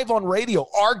I'm live on radio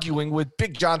arguing with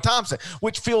Big John Thompson,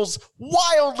 which feels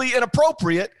wildly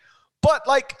inappropriate, but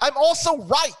I'm also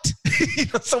right.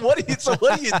 So what do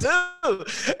you do?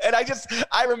 And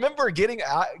I remember getting,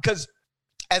 because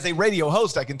as a radio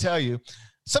host, I can tell you,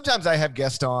 sometimes I have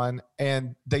guests on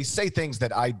and they say things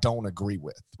that I don't agree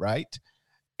with, right?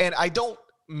 And I don't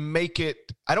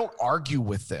argue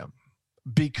with them,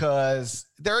 because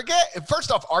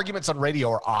first off, arguments on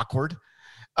radio are awkward.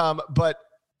 But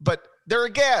they're a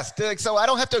guest. So I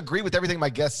don't have to agree with everything my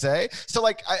guests say. So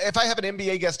like if I have an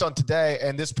NBA guest on today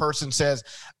and this person says,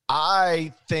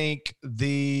 I think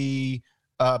the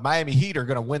Miami Heat are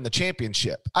going to win the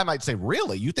championship, I might say,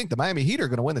 really? You think the Miami Heat are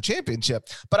going to win the championship?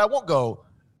 But I won't go,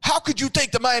 how could you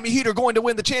think the Miami Heat are going to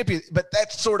win the championship? But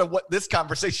that's sort of what this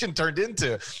conversation turned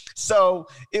into. So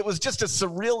it was just a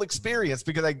surreal experience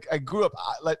because I grew up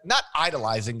like not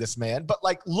idolizing this man, but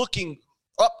like looking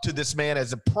up to this man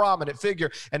as a prominent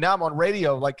figure. And now I'm on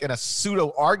radio, like in a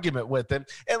pseudo argument with him.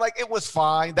 And like, it was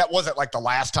fine. That wasn't like the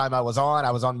last time I was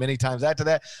on many times after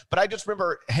that. But I just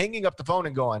remember hanging up the phone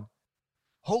and going,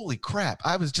 holy crap.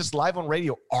 I was just live on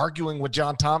radio arguing with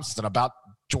John Thompson about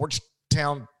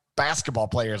Georgetown basketball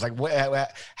players. Like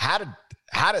how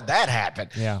did that happen?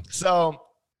 Yeah. So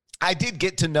I did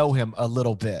get to know him a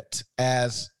little bit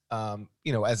as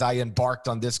as I embarked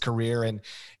on this career, and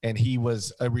he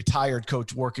was a retired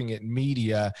coach working in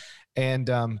media. And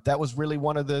that was really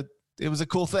it was a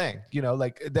cool thing,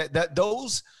 like that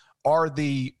those are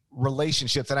the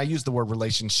relationships. And I use the word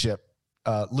relationship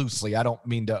loosely. I don't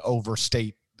mean to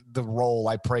overstate the role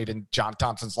I played in John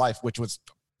Thompson's life, which was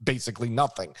basically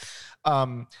nothing.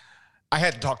 I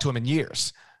hadn't talked to him in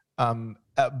years.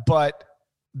 But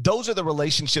those are the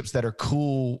relationships that are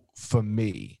cool for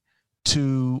me,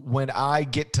 to when I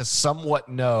get to somewhat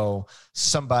know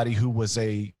somebody who was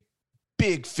a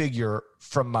big figure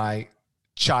from my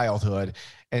childhood,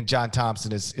 and John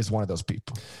Thompson is one of those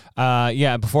people.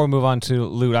 Before we move on to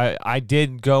Lute, I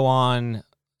did go on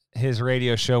his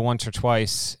radio show once or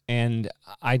twice, and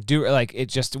I do like it.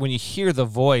 Just when you hear the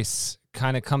voice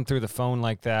kind of come through the phone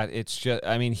like that, it's just,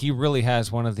 I mean, he really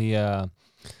has one of the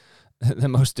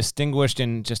most distinguished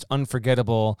and just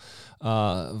unforgettable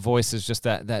voices. Just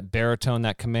that baritone,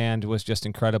 that command was just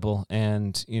incredible.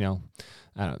 And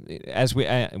as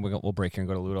we'll break here and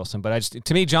go to Lute Olson, but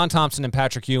to me, John Thompson and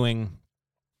Patrick Ewing,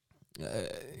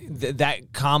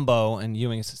 that combo, and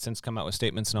Ewing has since come out with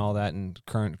statements and all that, and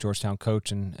current Georgetown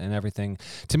coach and everything.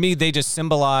 To me, they just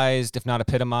symbolized, if not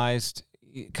epitomized,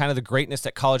 kind of the greatness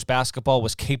that college basketball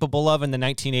was capable of in the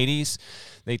 1980s.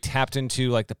 They tapped into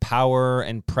like the power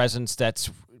and presence that's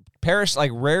perished,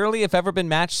 like rarely if ever been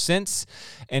matched since.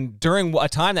 And during a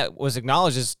time that was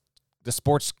acknowledged as the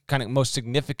sport's kind of most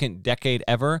significant decade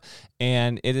ever.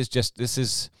 And it is just, this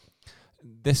is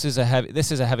a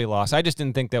heavy loss. I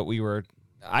didn't think that we were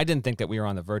on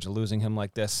the verge of losing him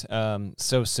like this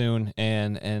so soon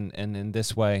and in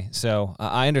this way. So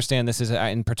I understand this is,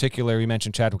 in particular, you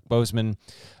mentioned Chadwick Boseman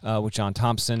with John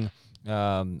Thompson.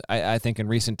 I think in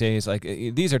recent days, like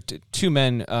these are two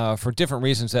men for different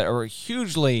reasons that are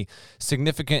hugely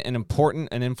significant and important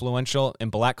and influential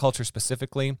in Black culture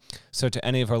specifically. So to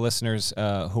any of our listeners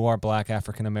who are Black,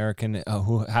 African American,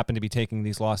 who happen to be taking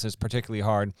these losses particularly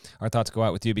hard, our thoughts go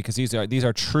out with you, because these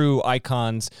are true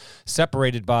icons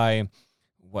separated by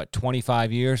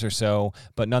 25 years or so,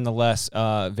 but nonetheless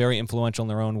very influential in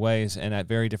their own ways and at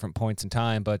very different points in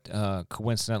time, but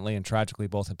coincidentally and tragically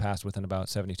both had passed within about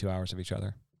 72 hours of each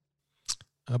other.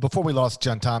 Before we lost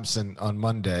John Thompson on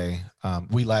Monday,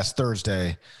 we last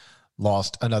Thursday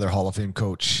lost another Hall of Fame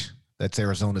coach. That's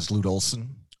Arizona's Lute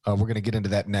Olson. We're going to get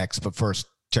into that next, but first,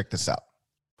 check this out.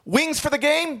 Wings for the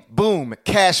game? Boom,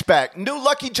 cashback. New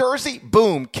lucky jersey?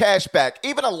 Boom, cashback.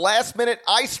 Even a last-minute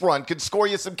ice run could score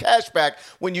you some cashback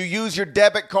when you use your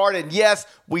debit card. And yes,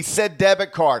 we said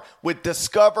debit card. With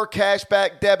Discover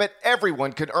Cashback Debit,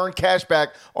 everyone can earn cashback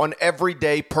on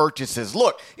everyday purchases.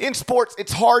 Look, in sports,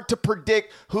 it's hard to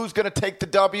predict who's going to take the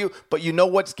W, but you know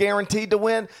what's guaranteed to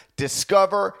win?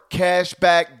 Discover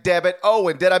Cashback Debit. Oh,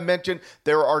 and did I mention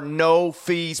there are no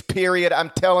fees, period? I'm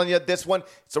telling you, this one,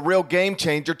 it's a real game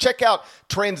changer. Check out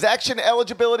transaction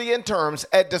eligibility and terms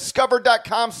at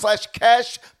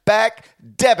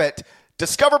discover.com/cashbackdebit.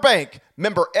 Discover Bank,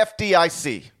 member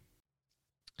FDIC.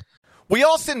 We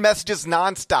all send messages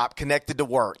nonstop connected to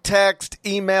work. Text,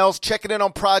 emails, checking in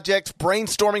on projects,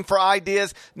 brainstorming for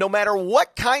ideas. No matter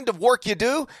what kind of work you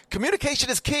do, communication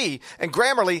is key. And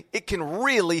Grammarly, it can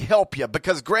really help you,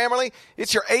 because Grammarly,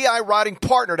 it's your AI writing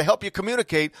partner to help you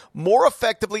communicate more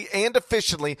effectively and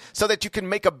efficiently so that you can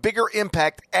make a bigger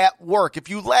impact at work. If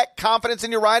you lack confidence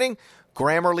in your writing,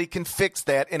 Grammarly can fix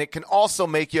that, and it can also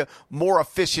make you more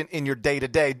efficient in your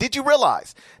day-to-day. Did you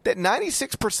realize that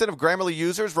 96% of Grammarly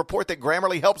users report that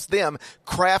Grammarly helps them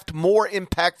craft more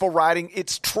impactful writing?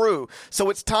 It's true. So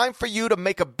it's time for you to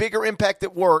make a bigger impact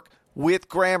at work with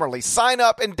Grammarly. Sign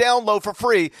up and download for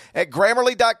free at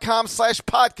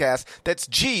Grammarly.com/podcast. That's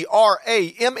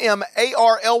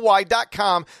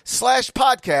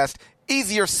GRAMMARLY.com/podcast.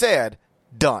 Easier said,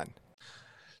 done.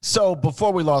 So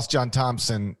before we lost John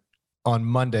Thompson, on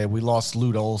Monday. We lost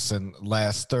Lute Olson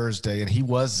last Thursday, and he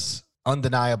was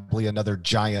undeniably another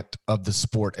giant of the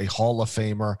sport, a Hall of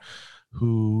Famer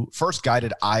who first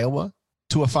guided Iowa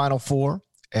to a Final Four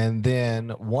and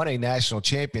then won a national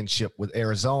championship with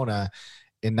Arizona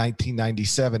in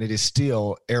 1997. It is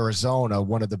still Arizona,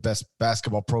 one of the best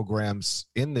basketball programs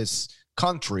in this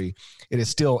country. It is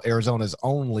still Arizona's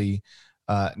only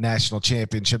national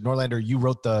championship. Norlander, you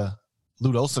wrote the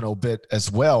Lute Olson obit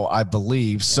as well, I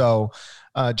believe. So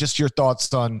just your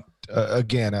thoughts on,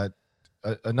 again,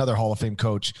 another Hall of Fame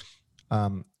coach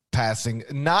passing,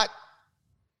 not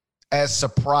as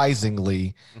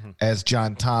surprisingly as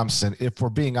John Thompson. If we're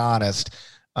being honest,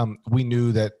 we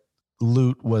knew that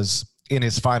Lute was in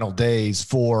his final days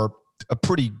for a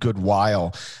pretty good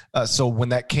while. So when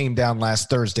that came down last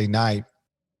Thursday night,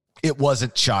 it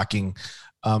wasn't shocking,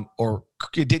 or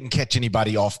it didn't catch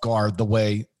anybody off guard the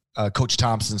way Coach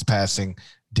Thompson's passing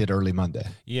did early Monday.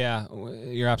 Yeah,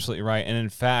 you're absolutely right. And in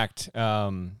fact,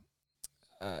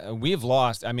 we've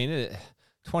lost. I mean,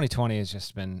 2020 has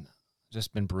just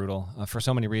been brutal for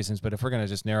so many reasons. But if we're going to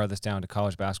just narrow this down to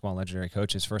college basketball and legendary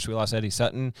coaches, first we lost Eddie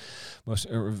Sutton.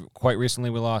 Quite recently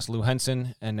we lost Lou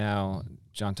Henson, and now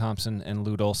John Thompson and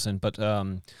Lute Olson. But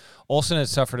Olson had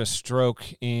suffered a stroke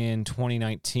in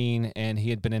 2019, and he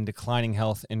had been in declining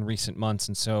health in recent months.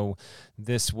 And so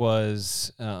this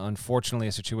was unfortunately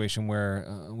a situation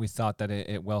where we thought that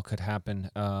it well could happen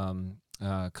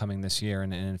coming this year,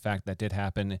 and in fact that did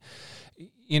happen.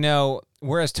 You know,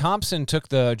 whereas Thompson took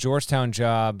the Georgetown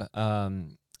job,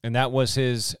 and that was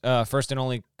his first and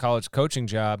only college coaching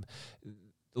job,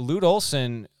 Lute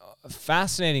Olson,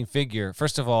 fascinating figure.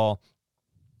 First of all,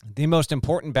 the most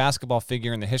important basketball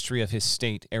figure in the history of his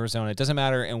state, Arizona. It doesn't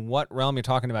matter in what realm you're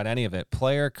talking about, any of it,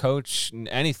 player, coach,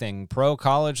 anything, pro,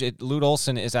 college, Lute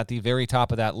Olson is at the very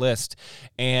top of that list.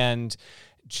 And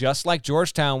just like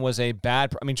Georgetown was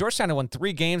Georgetown had won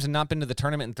 3 games and not been to the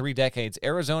tournament in 3 decades.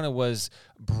 Arizona was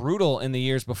brutal in the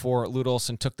years before Lute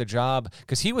Olson took the job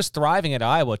because he was thriving at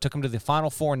Iowa. It took him to the Final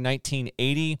Four in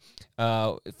 1980,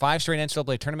 5 straight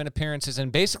NCAA tournament appearances,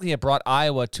 and basically it brought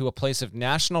Iowa to a place of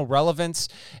national relevance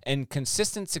and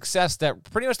consistent success that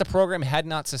pretty much the program had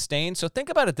not sustained. So think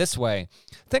about it this way.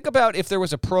 Think about if there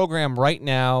was a program right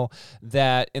now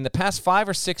that in the past 5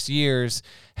 or 6 years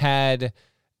had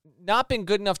not been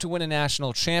good enough to win a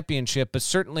national championship, but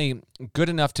certainly good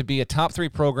enough to be a top 3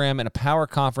 program in a power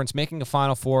conference, making a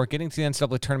Final Four, getting to the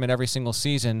NCAA tournament every single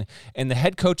season, and the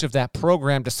head coach of that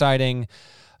program deciding,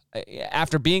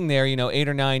 after being there, 8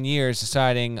 or 9 years,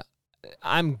 deciding,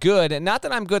 I'm good, and not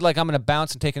that I'm good like I'm going to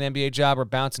bounce and take an NBA job or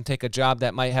bounce and take a job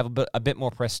that might have a bit more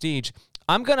prestige.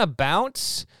 I'm going to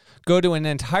bounce, go to an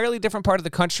entirely different part of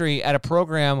the country at a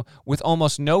program with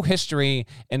almost no history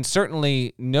and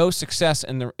certainly no success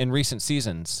in recent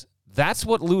seasons. That's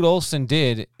what Lute Olson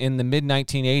did in the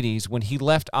mid-1980s when he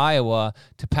left Iowa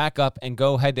to pack up and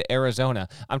go head to Arizona.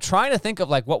 I'm trying to think of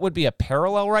what would be a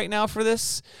parallel right now for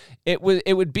this. It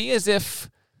would be as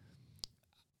if,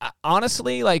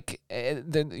 honestly,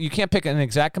 you can't pick an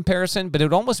exact comparison, but it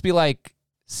would almost be like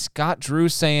Scott Drew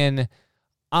saying,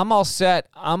 I'm all set,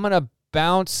 I'm going to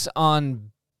bounce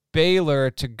on Baylor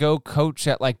to go coach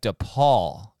at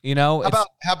DePaul.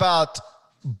 How about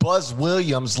Buzz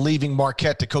Williams leaving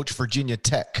Marquette to coach Virginia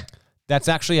Tech? That's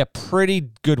actually a pretty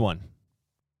good one.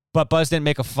 But Buzz didn't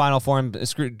make a Final Four, and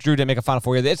Drew didn't make a Final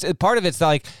Four either. Part of it's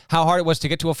how hard it was to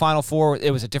get to a Final Four.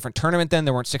 It was a different tournament then.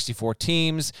 There weren't 64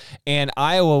 teams, and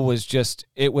Iowa was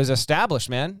it was established,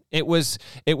 man. It was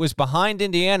behind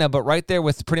Indiana, but right there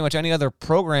with pretty much any other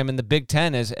program in the Big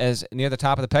Ten as near the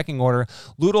top of the pecking order.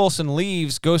 Lute Olson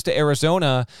leaves, goes to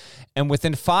Arizona, and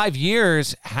within 5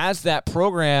 years has that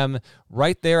program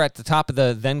right there at the top of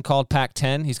the then called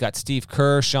Pac-10. He's got Steve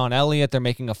Kerr, Sean Elliott. They're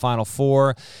making a Final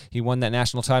Four. He won that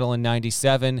national title in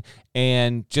 97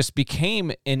 and just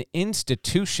became an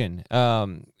institution.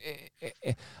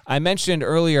 I mentioned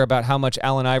earlier about how much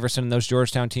Allen Iverson and those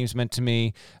Georgetown teams meant to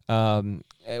me.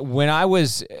 When I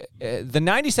was the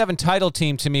 97 title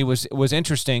team to me was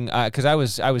interesting because I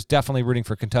was definitely rooting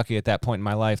for Kentucky at that point in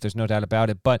my life. There's no doubt about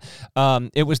it. But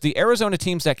it was the Arizona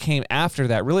teams that came after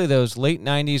that, really those late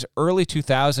 90s, early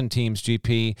 2000 teams,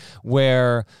 GP,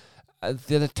 where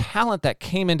the talent that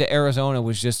came into Arizona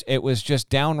was just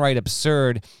downright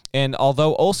absurd. And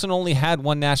although Olson only had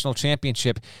 1 national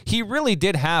championship, he really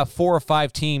did have 4 or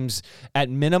 5 teams at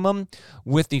minimum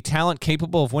with the talent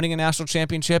capable of winning a national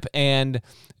championship. And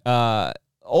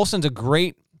Olson's a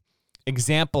great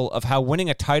example of how winning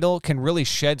a title can really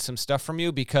shed some stuff from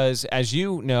you, because as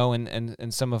you know,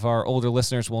 and some of our older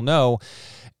listeners will know,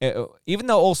 even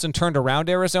though Olson turned around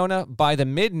Arizona, by the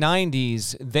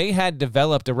mid-90s, they had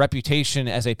developed a reputation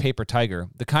as a paper tiger,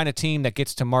 the kind of team that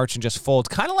gets to March and just folds,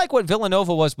 kind of like what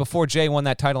Villanova was before Jay won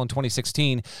that title in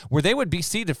 2016, where they would be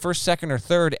seeded first, second, or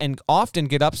third and often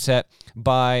get upset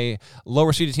by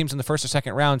lower-seeded teams in the first or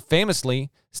second round.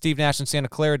 Famously, Steve Nash and Santa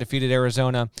Clara defeated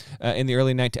Arizona in the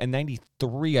early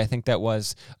 93, I think that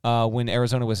was, when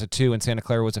Arizona was a 2 and Santa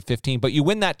Clara was a 15. But you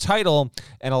win that title,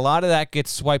 and a lot of that gets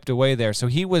swiped away there. So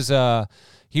he was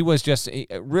just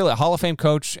really a Hall of Fame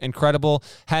coach, incredible.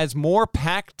 Has more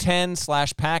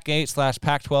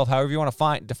Pac-10/Pac-8/Pac-12, however you want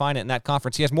to define it in that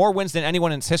conference. He has more wins than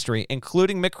anyone in its history,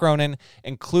 including Mick Cronin,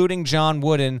 including John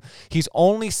Wooden. He's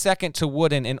only second to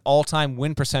Wooden in all-time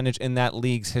win percentage in that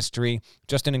league's history.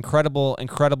 Just an incredible,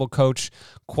 incredible coach,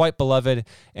 quite beloved.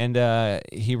 And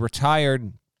he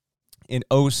retired in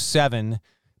 2007,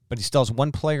 but he still has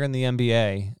one player in the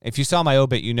NBA. If you saw my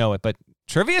obit, you know it. But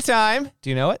trivia time. Do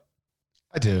you know it?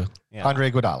 I do. Yeah. Andre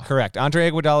Iguodala. Correct.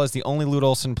 Andre Iguodala is the only Lute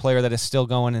Olson player that is still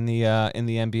going in the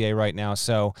NBA right now.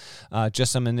 So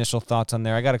just some initial thoughts on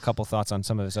there. I got a couple thoughts on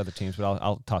some of his other teams, but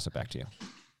I'll toss it back to you.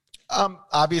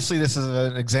 Obviously, this is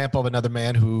an example of another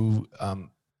man who,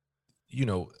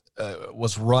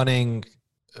 was running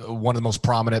one of the most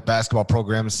prominent basketball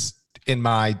programs in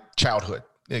my childhood,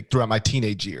 throughout my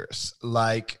teenage years.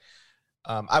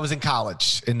 I was in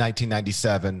college in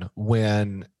 1997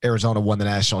 when Arizona won the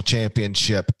national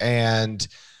championship, and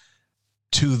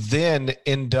to then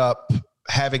end up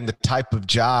having the type of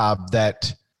job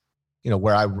that,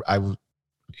 where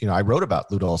I wrote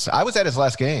about Lute Olson. I was at his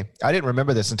last game. I didn't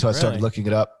remember this until I started looking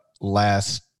it up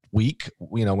last week,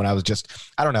 when I was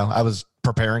I was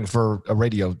preparing for a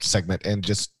radio segment and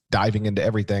just diving into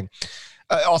everything.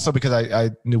 Also because I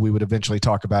knew we would eventually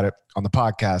talk about it on the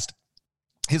podcast.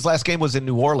 His last game was in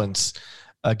New Orleans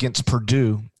against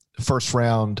Purdue, first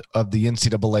round of the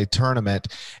NCAA tournament.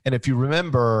 And if you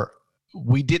remember,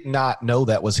 we did not know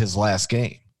that was his last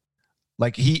game.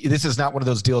 This is not one of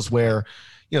those deals where,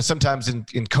 sometimes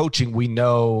in coaching, we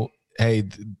know, hey,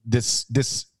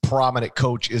 this prominent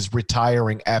coach is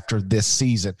retiring after this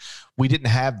season. We didn't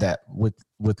have that with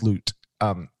Lute.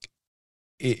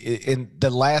 In the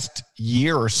last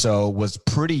year or so was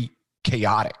pretty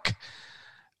chaotic.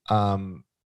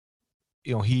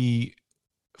 He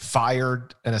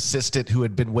fired an assistant who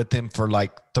had been with him for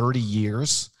 30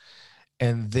 years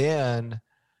and then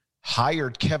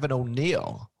hired Kevin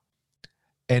O'Neill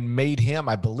and made him,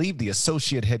 I believe, the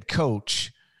associate head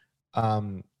coach,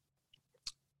 put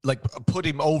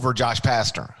him over Josh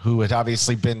Pastner, who had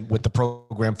obviously been with the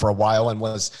program for a while and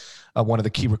was one of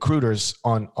the key recruiters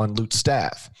on Lute's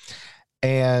staff.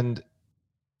 And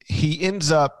he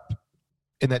ends up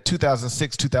in that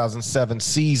 2006-2007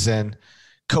 season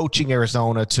coaching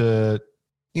Arizona to,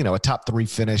 a top 3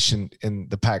 finish in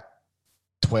the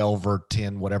Pac-12 or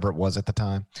 10, whatever it was at the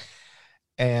time.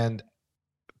 And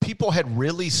people had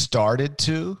really started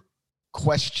to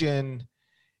question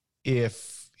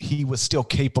if he was still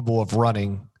capable of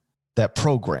running that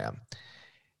program.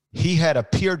 He had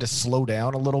appeared to slow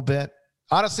down a little bit.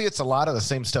 Honestly, it's a lot of the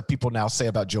same stuff people now say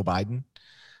about Joe Biden,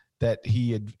 that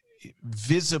he had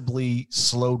visibly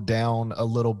slowed down a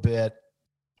little bit.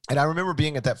 And I remember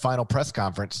being at that final press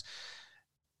conference,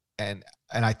 and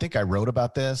I think I wrote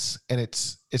about this, and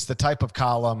it's the type of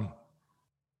column,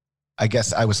 I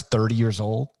guess I was 30 years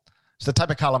old. It's the type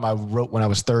of column I wrote when I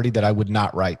was 30 that I would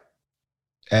not write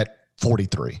at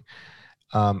 43.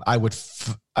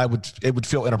 It would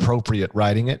feel inappropriate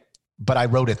writing it, but I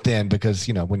wrote it then because,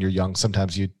 when you're young,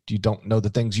 sometimes you don't know the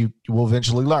things you will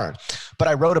eventually learn. But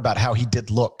I wrote about how he did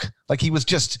look like he was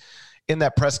just in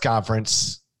that press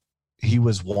conference. He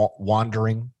was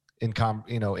wandering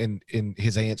in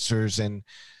his answers and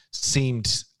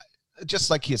seemed just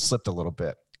like he had slipped a little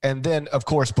bit. And then, of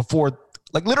course, before,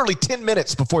 literally 10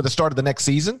 minutes before the start of the next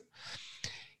season,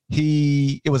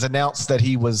 it was announced that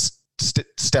he was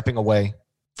stepping away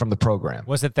from the program.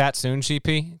 Was it that soon,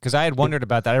 GP? Because I had wondered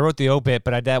about that. I wrote the obit,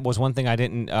 but that was one thing I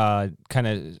didn't kind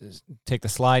of take the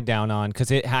slide down on,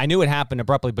 because I knew it happened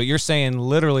abruptly. But you're saying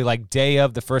literally day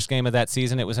of the first game of that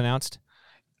season it was announced?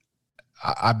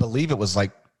 I believe it was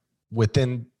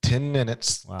within 10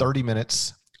 minutes, wow. 30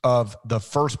 minutes of the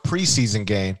first preseason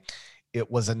game,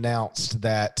 it was announced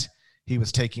that he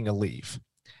was taking a leave.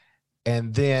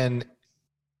 And then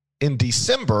in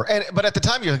December, but at the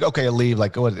time you're okay, a leave,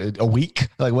 a week?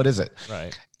 What is it?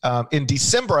 Right. In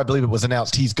December, I believe it was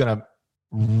announced he's done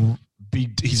for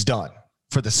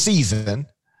the season.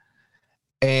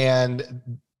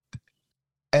 And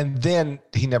And then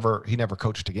he never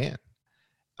coached again.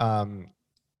 And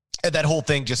that whole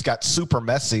thing just got super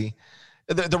messy.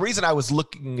 The reason I was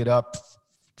looking it up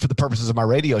for the purposes of my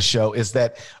radio show is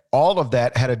that all of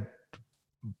that had a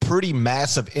pretty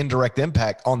massive indirect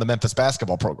impact on the Memphis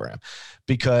basketball program,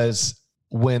 because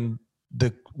when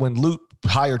Lute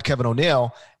hired Kevin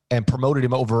O'Neal and promoted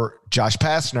him over Josh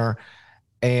Pastner,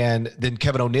 and then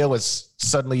Kevin O'Neal was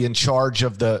suddenly in charge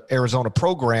of the Arizona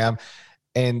program,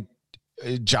 and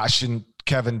Josh and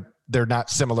Kevin, they're not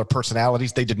similar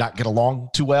personalities. They did not get along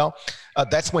too well.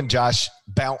 That's when Josh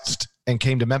bounced and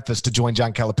came to Memphis to join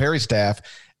John Calipari's staff.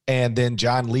 And then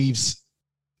John leaves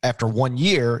after 1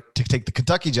 year to take the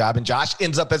Kentucky job. And Josh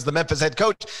ends up as the Memphis head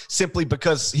coach simply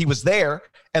because he was there.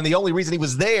 And the only reason he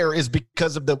was there is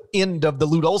because of the end of the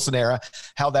Lute Olson era,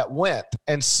 how that went.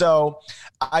 And so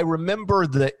I remember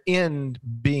the end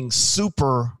being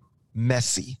super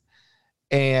messy.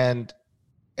 And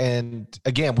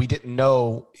again, we didn't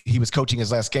know he was coaching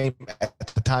his last game at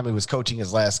the time he was coaching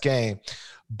his last game.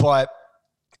 But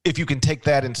if you can take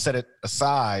that and set it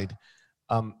aside,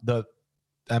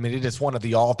 it is one of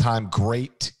the all-time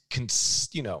great,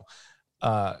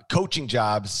 coaching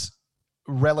jobs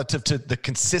relative to the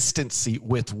consistency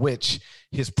with which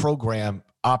his program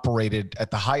operated at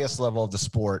the highest level of the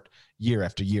sport year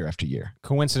after year after year.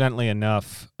 Coincidentally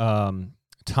enough,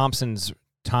 Thompson's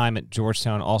time at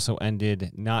Georgetown also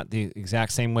ended not the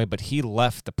exact same way, but he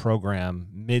left the program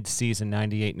mid-season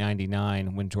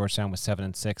 98-99 when Georgetown was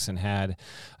 7-6 and had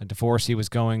a divorce he was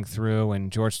going through,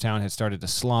 and Georgetown had started to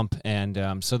slump.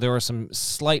 And so there were some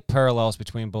slight parallels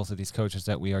between both of these coaches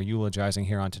that we are eulogizing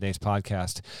here on today's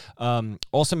podcast.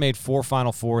 Also made 4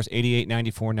 Final Fours, 88,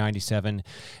 94, 97,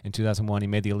 and 2001. He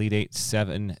made the Elite Eight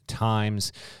 7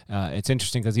 times. It's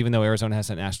interesting because even though Arizona has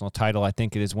that national title, I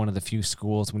think it is one of the few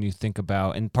schools when you think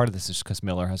about, and part of this is because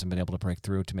Miller hasn't been able to break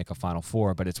through to make a Final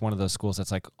Four, but it's one of those schools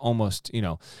that's like almost,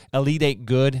 Elite Eight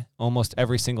good almost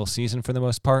every single season for the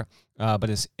most part, but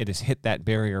it has hit that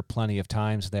barrier plenty of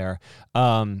times there.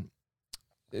 When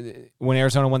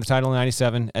Arizona won the title in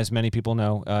 97, as many people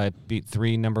know, it beat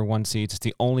 3 number 1 seeds. It's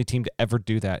the only team to ever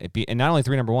do that. And not only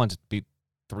 3 number 1s, it beat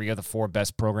 3 of the 4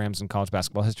 best programs in college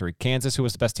basketball history. Kansas, who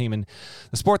was the best team in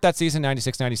the sport that season,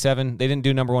 96-97. They didn't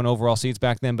do number 1 overall seeds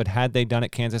back then, but had they done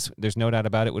it, Kansas, there's no doubt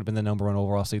about it, would have been the number 1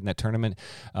 overall seed in that tournament.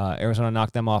 Arizona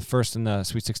knocked them off first in the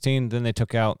Sweet 16. Then they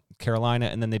took out Carolina,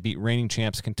 and then they beat reigning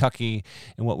champs Kentucky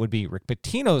in what would be Rick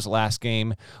Pitino's last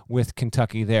game with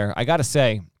Kentucky there. I got to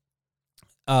say,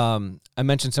 I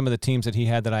mentioned some of the teams that he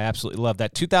had that I absolutely love.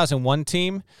 That 2001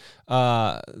 team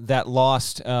that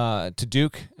lost to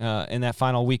Duke in that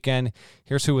final weekend.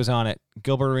 Here's who was on it.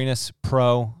 Gilbert Arenas,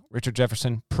 pro. Richard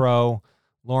Jefferson, pro.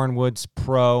 Lauren Woods,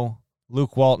 pro.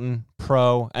 Luke Walton,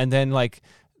 pro. And then,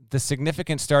 the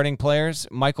significant starting players,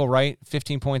 Michael Wright,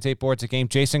 15 points, 8 boards a game.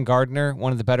 Jason Gardner,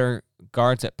 one of the better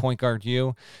guards at point guard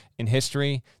U in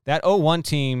history. That 01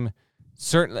 team...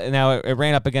 Certainly. Now it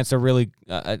ran up against a really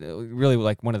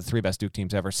one of the 3 best Duke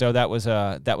teams ever. So that was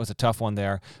a tough one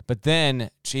there. But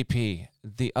then GP,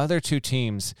 the other 2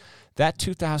 teams, that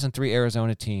 2003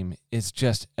 Arizona team is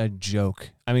just a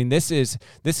joke. I mean, this is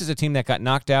a team that got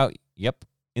knocked out. Yep,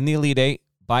 in the Elite Eight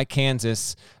by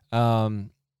Kansas.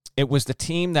 It was the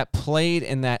team that played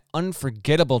in that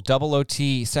unforgettable double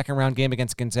OT second round game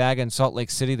against Gonzaga in Salt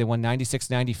Lake City. They won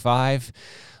 96-95.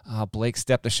 Blake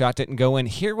stepped, the shot didn't go in.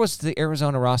 Here was the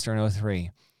Arizona roster in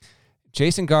 03.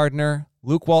 Jason Gardner,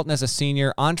 Luke Walton as a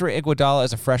senior, Andre Iguodala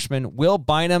as a freshman, Will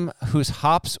Bynum, whose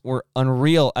hops were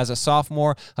unreal as a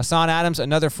sophomore, Hassan Adams,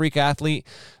 another freak athlete,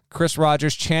 Chris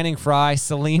Rogers, Channing Frye,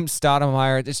 Salim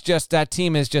Stoudemire. It's just, that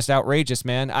team is just outrageous,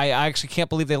 man. I actually can't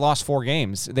believe they lost 4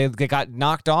 games. They got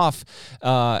knocked off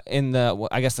in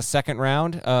the second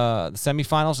round, the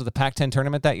semifinals of the Pac-10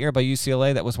 tournament that year by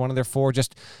UCLA. That was one of their 4,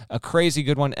 just a crazy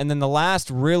good one. And then the last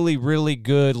really, really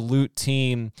good Lute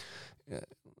team,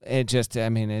 it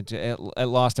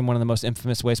lost in one of the most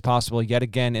infamous ways possible. Yet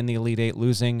again in the Elite Eight,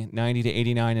 losing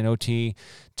 90-89 in OT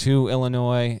to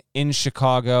Illinois in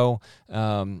Chicago.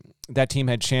 That team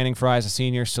had Channing Frye as a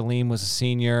senior, Salim was a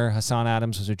senior, Hassan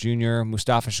Adams was a junior,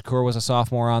 Mustafa Shakur was a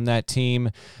sophomore on that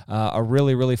team. A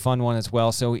really, really fun one as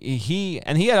well. So he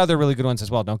had other really good ones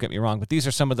as well. Don't get me wrong, but these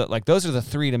are some of the those are the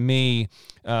 3 to me.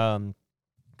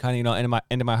 Kind of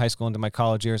into my high school, into my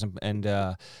college years, and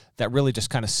that really just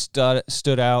kind of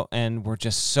stood out and were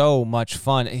just so much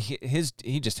fun.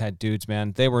 He just had dudes,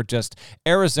 man. They were just,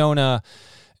 Arizona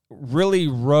really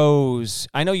rose.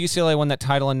 I know UCLA won that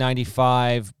title in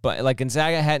 95, but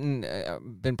Gonzaga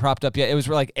hadn't been propped up yet. It was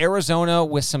Arizona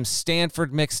with some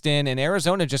Stanford mixed in, and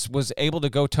Arizona just was able to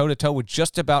go toe-to-toe with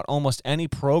just about almost any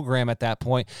program at that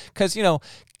point. Because,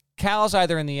 Cal's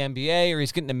either in the NBA or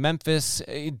he's getting to Memphis.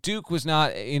 Duke was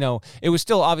not, it was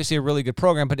still obviously a really good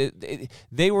program, but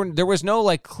there was no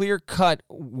like clear-cut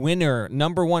winner,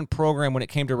 number one program when it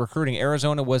came to recruiting.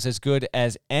 Arizona was as good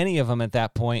as any of them at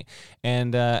that point,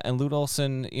 and Lute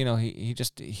Olson,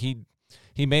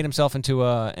 he made himself into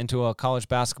a college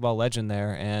basketball legend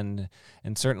there, and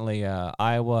certainly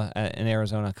Iowa and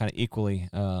Arizona kind of equally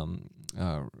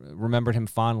remembered him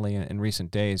fondly in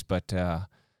recent days, but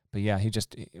yeah,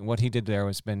 what he did there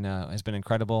has been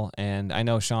incredible, and I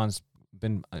know Sean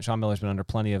Miller's been under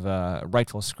plenty of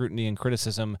rightful scrutiny and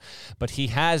criticism, but he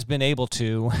has been able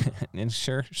to, and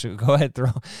sure, go ahead,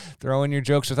 throw in your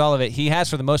jokes with all of it. He has,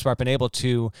 for the most part, been able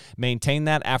to maintain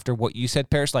that after what you said,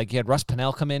 Parrish. Like, you had Russ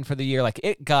Pennell come in for the year. Like,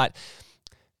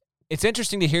 it's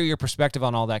interesting to hear your perspective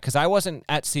on all that, because I wasn't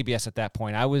at CBS at that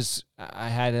point. I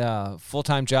had a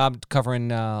full-time job covering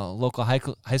local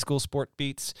high school sport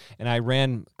beats, and I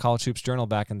ran College Hoops Journal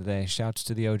back in the day. Shouts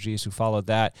to the OGs who followed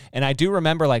that. And I do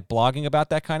remember like blogging about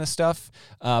that kind of stuff,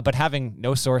 but having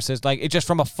no sources. Like, it just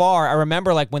from afar, I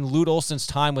remember like when Lute Olson's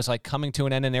time was like coming to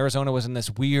an end and Arizona was in this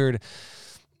weird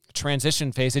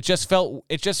transition phase. It just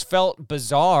felt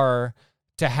bizarre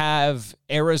to have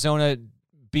Arizona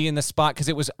be in the spot, because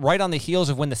it was right on the heels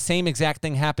of when the same exact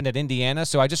thing happened at Indiana.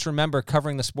 So I just remember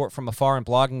covering the sport from afar and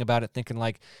blogging about it, thinking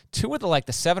like two of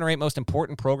the 7 or 8 most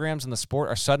important programs in the sport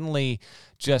are suddenly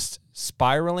just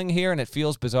spiraling here, and it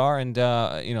feels bizarre. And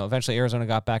eventually Arizona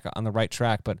got back on the right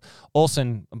track. But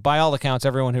Olson, by all accounts,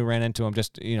 everyone who ran into him,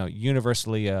 just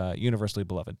universally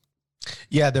beloved.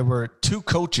 Yeah, there were 2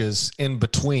 coaches in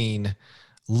between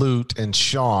Lute and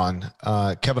Sean,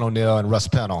 Kevin O'Neill and Russ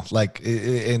Pennell,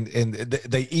 and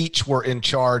they each were in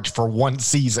charge for one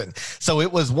season. So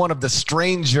it was one of the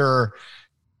stranger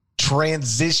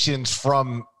transitions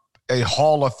from a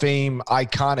Hall of Fame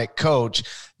iconic coach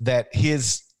that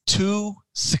his 2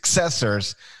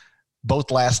 successors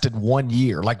both lasted 1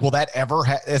 year. Like, will that ever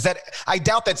I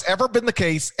doubt that's ever been the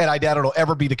case, and I doubt it'll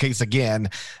ever be the case again,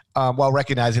 while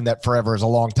recognizing that forever is a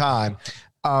long time.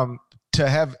 To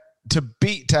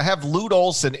have Lute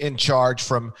Olson in charge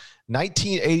from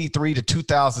 1983 to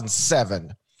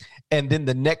 2007, and then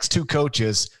the next 2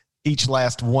 coaches each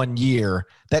last 1 year,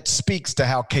 that speaks to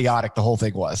how chaotic the whole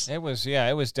thing was. It was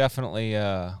definitely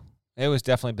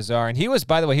bizarre. And he was,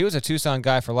 by the way, a Tucson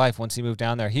guy for life once he moved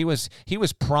down there. He was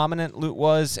prominent, Lute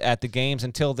was, at the games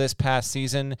until this past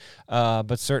season,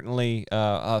 but certainly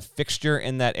a fixture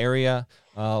in that area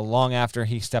long after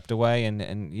he stepped away.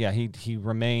 And yeah, he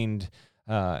remained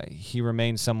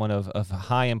someone of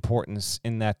high importance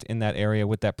in that area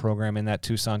with that program, in that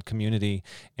Tucson community,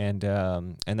 and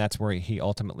that's where he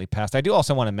ultimately passed. I do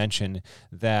also want to mention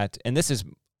that, and this is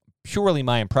purely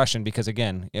my impression, because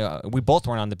again, we both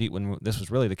weren't on the beat when this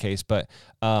was really the case, but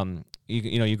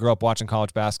you grow up watching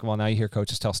college basketball. Now you hear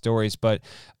coaches tell stories, but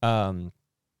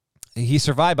he's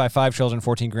survived by 5 children,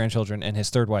 14 grandchildren, and his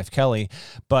third wife, Kelly.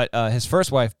 But his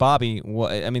first wife, Bobby,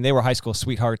 they were high school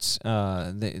sweethearts,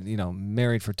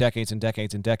 married for decades and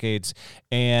decades and decades.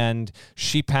 And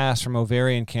she passed from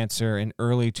ovarian cancer in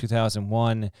early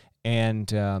 2001. And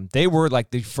they were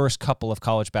like the first couple of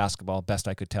college basketball, best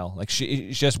I could tell. Like,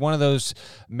 she's just one of those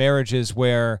marriages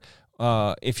where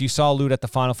if you saw Lute at the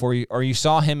Final Four, or you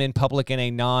saw him in public in a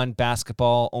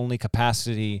non-basketball only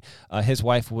capacity, his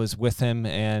wife was with him,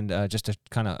 and just a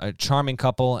kind of a charming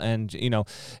couple. And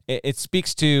it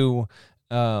speaks to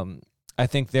I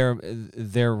think their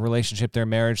relationship, their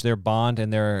marriage, their bond,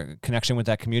 and their connection with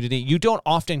that community. You don't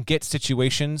often get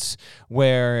situations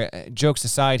where, jokes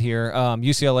aside here,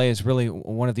 UCLA is really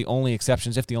one of the only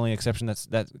exceptions, if the only exception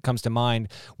that comes to mind,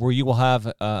 where you will have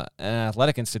an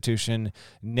athletic institution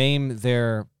name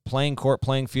their playing court,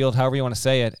 playing field, however you want to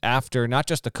say it, after not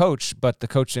just the coach, but the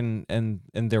coach and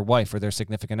their wife or their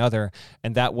significant other.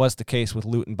 And that was the case with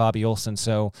Lute and Bobby Olson.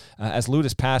 So as Lute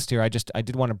has passed here, I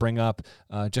did want to bring up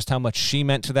just how much she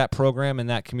meant to that program and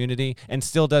that community, and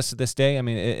still does to this day. I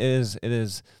mean, it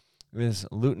is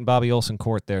Lute and Bobby Olson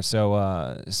court there. So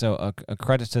a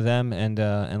credit to them, and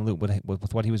Lute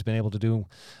with what he was been able to do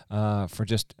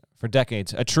for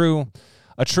decades.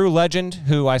 A true legend,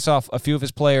 who I saw a few of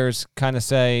his players kind of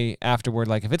say afterward,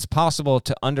 like, if it's possible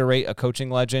to underrate a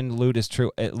coaching legend, Lute is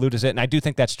it. And I do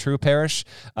think that's true, Parrish.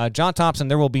 John Thompson,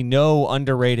 there will be no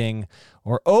underrating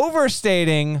or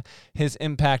overstating his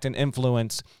impact and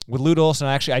influence. With Lute Olson,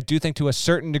 actually, I do think to a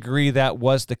certain degree that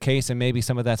was the case, and maybe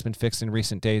some of that's been fixed in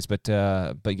recent days. But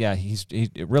yeah, he's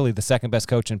really the second best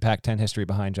coach in Pac-10 history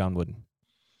behind John Wooden.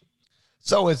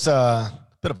 So it's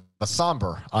bit of a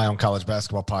somber Eye on College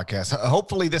Basketball podcast.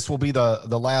 Hopefully this will be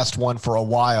the last one for a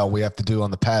while we have to do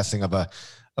on the passing of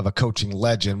a coaching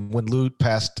legend. When Lute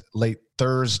passed late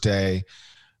Thursday,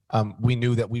 we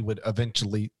knew that we would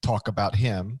eventually talk about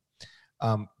him.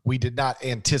 We did not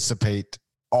anticipate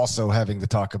also having to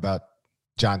talk about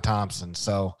John Thompson.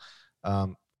 So,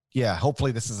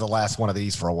 hopefully this is the last one of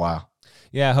these for a while.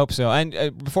 Yeah, I hope so.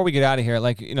 And before we get out of here,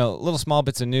 little small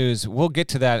bits of news. We'll get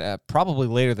to that probably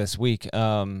later this week.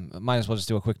 Might as well just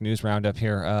do a quick news roundup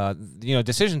here.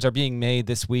 Decisions are being made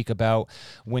this week about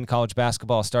when college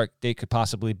basketball start date could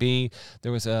possibly be.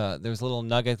 There was a little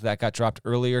nugget that got dropped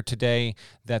earlier today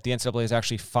that the NCAA has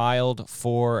actually filed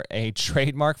for a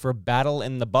trademark for Battle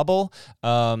in the Bubble.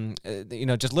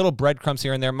 Just little breadcrumbs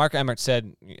here and there. Mark Emmert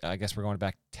said, I guess we're going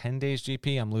back 10 days,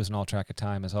 GP. I'm losing all track of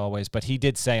time as always, but he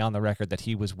did say on the record that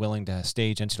he was willing to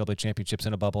stage NCAA championships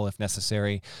in a bubble if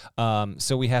necessary.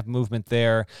 So we have movement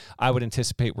there. I would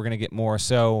anticipate we're going to get more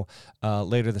so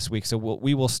later this week. So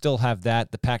we will still have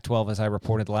that. The Pac-12, as I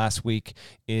reported last week,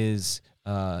 is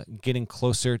getting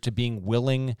closer to being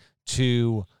willing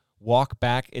to walk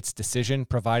back its decision,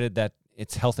 provided that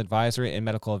its health advisory and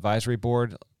medical advisory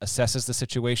board assesses the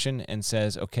situation and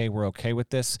says, okay, we're okay with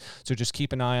this. So just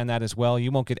keep an eye on that as well.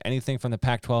 You won't get anything from the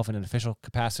Pac-12 in an official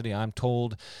capacity, I'm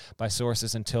told by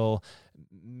sources, until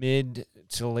mid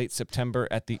to late September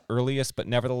at the earliest. But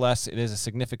nevertheless, it is a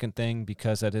significant thing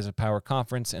because that is a power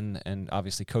conference, and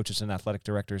obviously coaches and athletic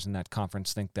directors in that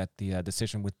conference think that the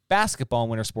decision with basketball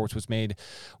and winter sports was made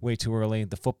way too early.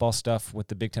 The football stuff with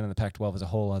the Big Ten and the Pac-12 is a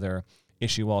whole other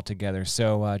issue altogether.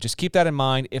 So just keep that in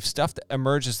mind. If stuff that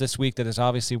emerges this week that is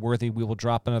obviously worthy, we will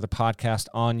drop another podcast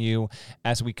on you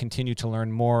as we continue to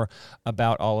learn more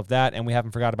about all of that. And we haven't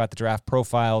forgot about the draft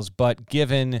profiles, but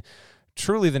given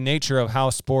truly the nature of how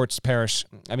sports perish,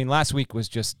 I mean, last week was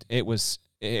just, it was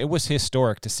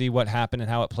historic to see what happened and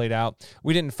how it played out.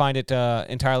 We didn't find it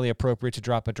entirely appropriate to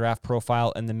drop a draft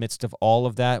profile in the midst of all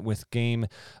of that with game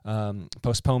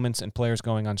postponements and players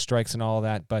going on strikes and all of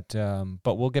that.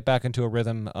 But we'll get back into a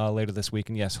rhythm later this week.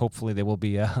 And yes, hopefully there will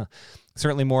be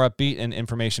certainly more upbeat and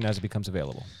information as it becomes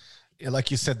available.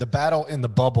 Like you said, the Battle in the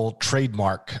Bubble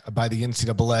trademark by the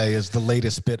NCAA is the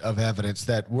latest bit of evidence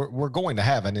that we're going to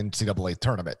have an NCAA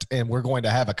tournament and we're going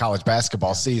to have a college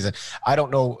basketball season. I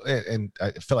don't know, and I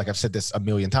feel like I've said this a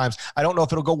million times, I don't know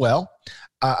if it'll go well.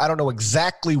 I don't know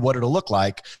exactly what it'll look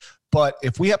like, but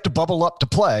if we have to bubble up to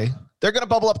play, they're going to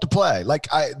bubble up to play.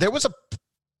 There was a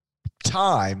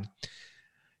time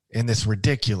in this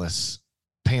ridiculous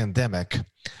pandemic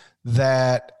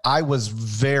that I was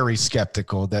very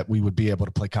skeptical that we would be able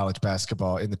to play college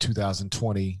basketball in the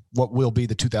 2020, what will be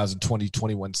the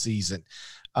 2020-21 season,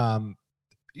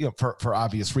 for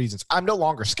obvious reasons. I'm no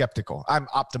longer skeptical. I'm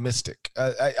optimistic.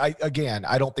 I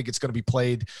don't think it's going to be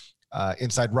played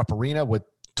inside Rupp Arena with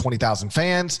 20,000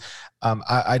 fans.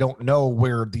 I don't know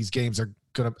where these games are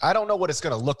I don't know what it's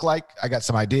going to look like. I got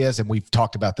some ideas and we've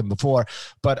talked about them before,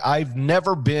 but I've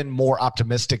never been more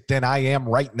optimistic than I am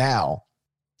right now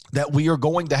that we are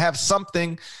going to have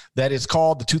something that is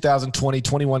called the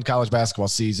 2020-21 college basketball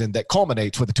season that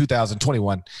culminates with the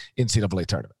 2021 NCAA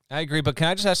tournament. I agree, but can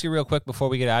I just ask you real quick before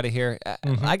we get out of here?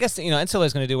 I guess NCAA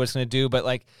is going to do what it's going to do, but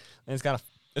it's got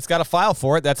a file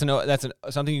for it. That's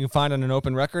something you can find on an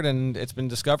open record, and it's been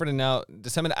discovered and now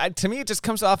disseminated. To me, it just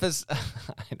comes off as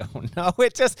I don't know.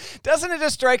 It just doesn't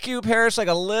strike you, Parrish, like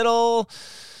a little.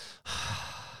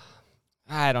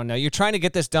 I don't know. You're trying to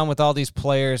get this done with all these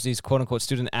players, these quote-unquote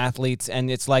student athletes,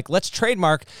 and it's like, let's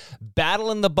trademark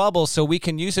Battle in the Bubble so we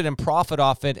can use it and profit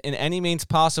off it in any means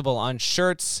possible on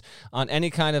shirts, on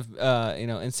any kind of,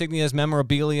 insignias,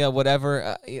 memorabilia,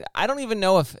 whatever. I don't even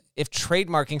know if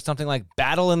trademarking something like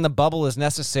Battle in the Bubble is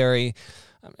necessary.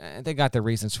 They got their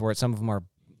reasons for it. Some of them are,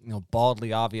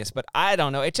 baldly obvious, but I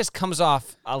don't know. It just comes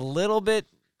off a little bit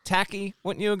tacky,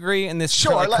 wouldn't you agree? In this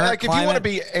sure, like if you want to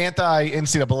be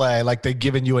anti-NCAA, like they've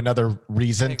given you another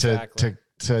reason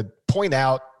to point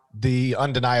out the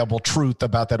undeniable truth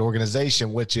about that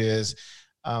organization, which is,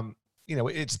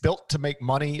 it's built to make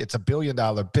money. It's $1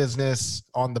 billion business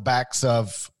on the backs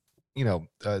of,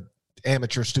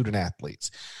 amateur student athletes.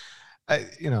 I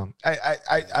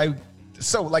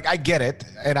get it,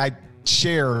 and I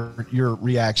share your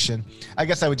reaction. I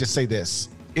guess I would just say this: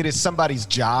 it is somebody's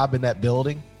job in that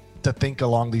building to think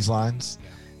along these lines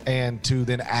and to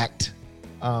then act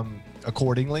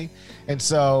accordingly. And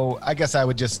so I guess I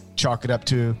would just chalk it up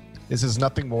to this is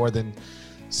nothing more than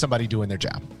somebody doing their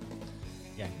job.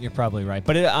 Yeah, you're probably right.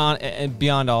 But and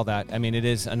beyond all that, I mean, it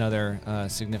is another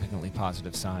significantly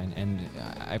positive sign. And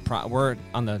we're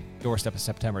on the doorstep of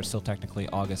September. It's still technically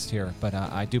August here. But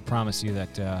I do promise you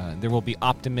that there will be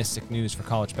optimistic news for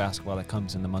college basketball that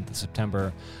comes in the month of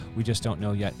September. We just don't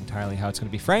know yet entirely how it's going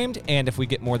to be framed. And if we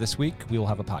get more this week, we will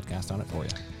have a podcast on it for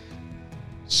you.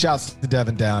 Shouts to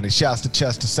Devin Downey. Shouts to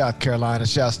Chester, South Carolina.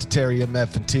 Shouts to Terry and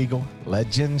Medfin Teagle.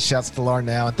 Legend. Shouts to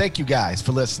Larnell. And thank you guys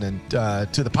for listening to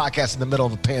the podcast in the middle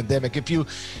of a pandemic. If you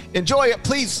enjoy it,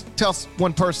 please tell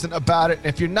one person about it.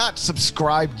 If you're not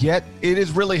subscribed yet, it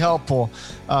is really helpful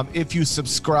if you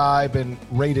subscribe and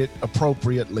rate it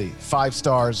appropriately. 5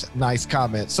 stars, nice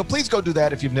comments. So please go do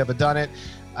that if you've never done it.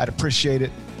 I'd appreciate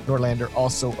it. Norlander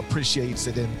also appreciates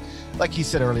it. And like he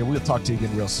said earlier, we'll talk to you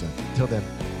again real soon. Until then,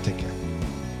 take care.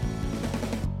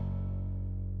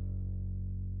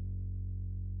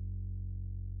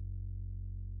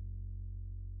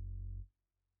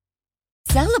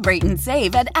 Celebrate and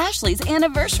save at Ashley's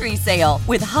Anniversary Sale.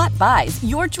 With Hot Buys,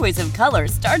 your choice of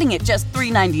colors starting at just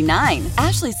 $3.99.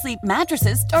 Ashley Sleep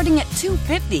mattresses starting at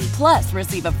 $2.50. Plus,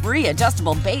 receive a free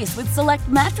adjustable base with select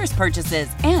mattress purchases.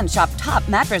 And shop top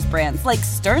mattress brands like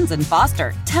Stearns &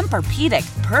 Foster,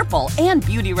 Tempur-Pedic, Purple, and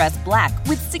Beautyrest Black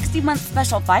with 60-month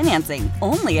special financing.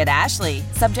 Only at Ashley.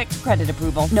 Subject to credit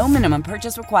approval. No minimum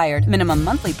purchase required. Minimum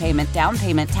monthly payment, down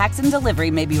payment, tax, and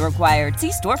delivery may be required.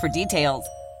 See store for details.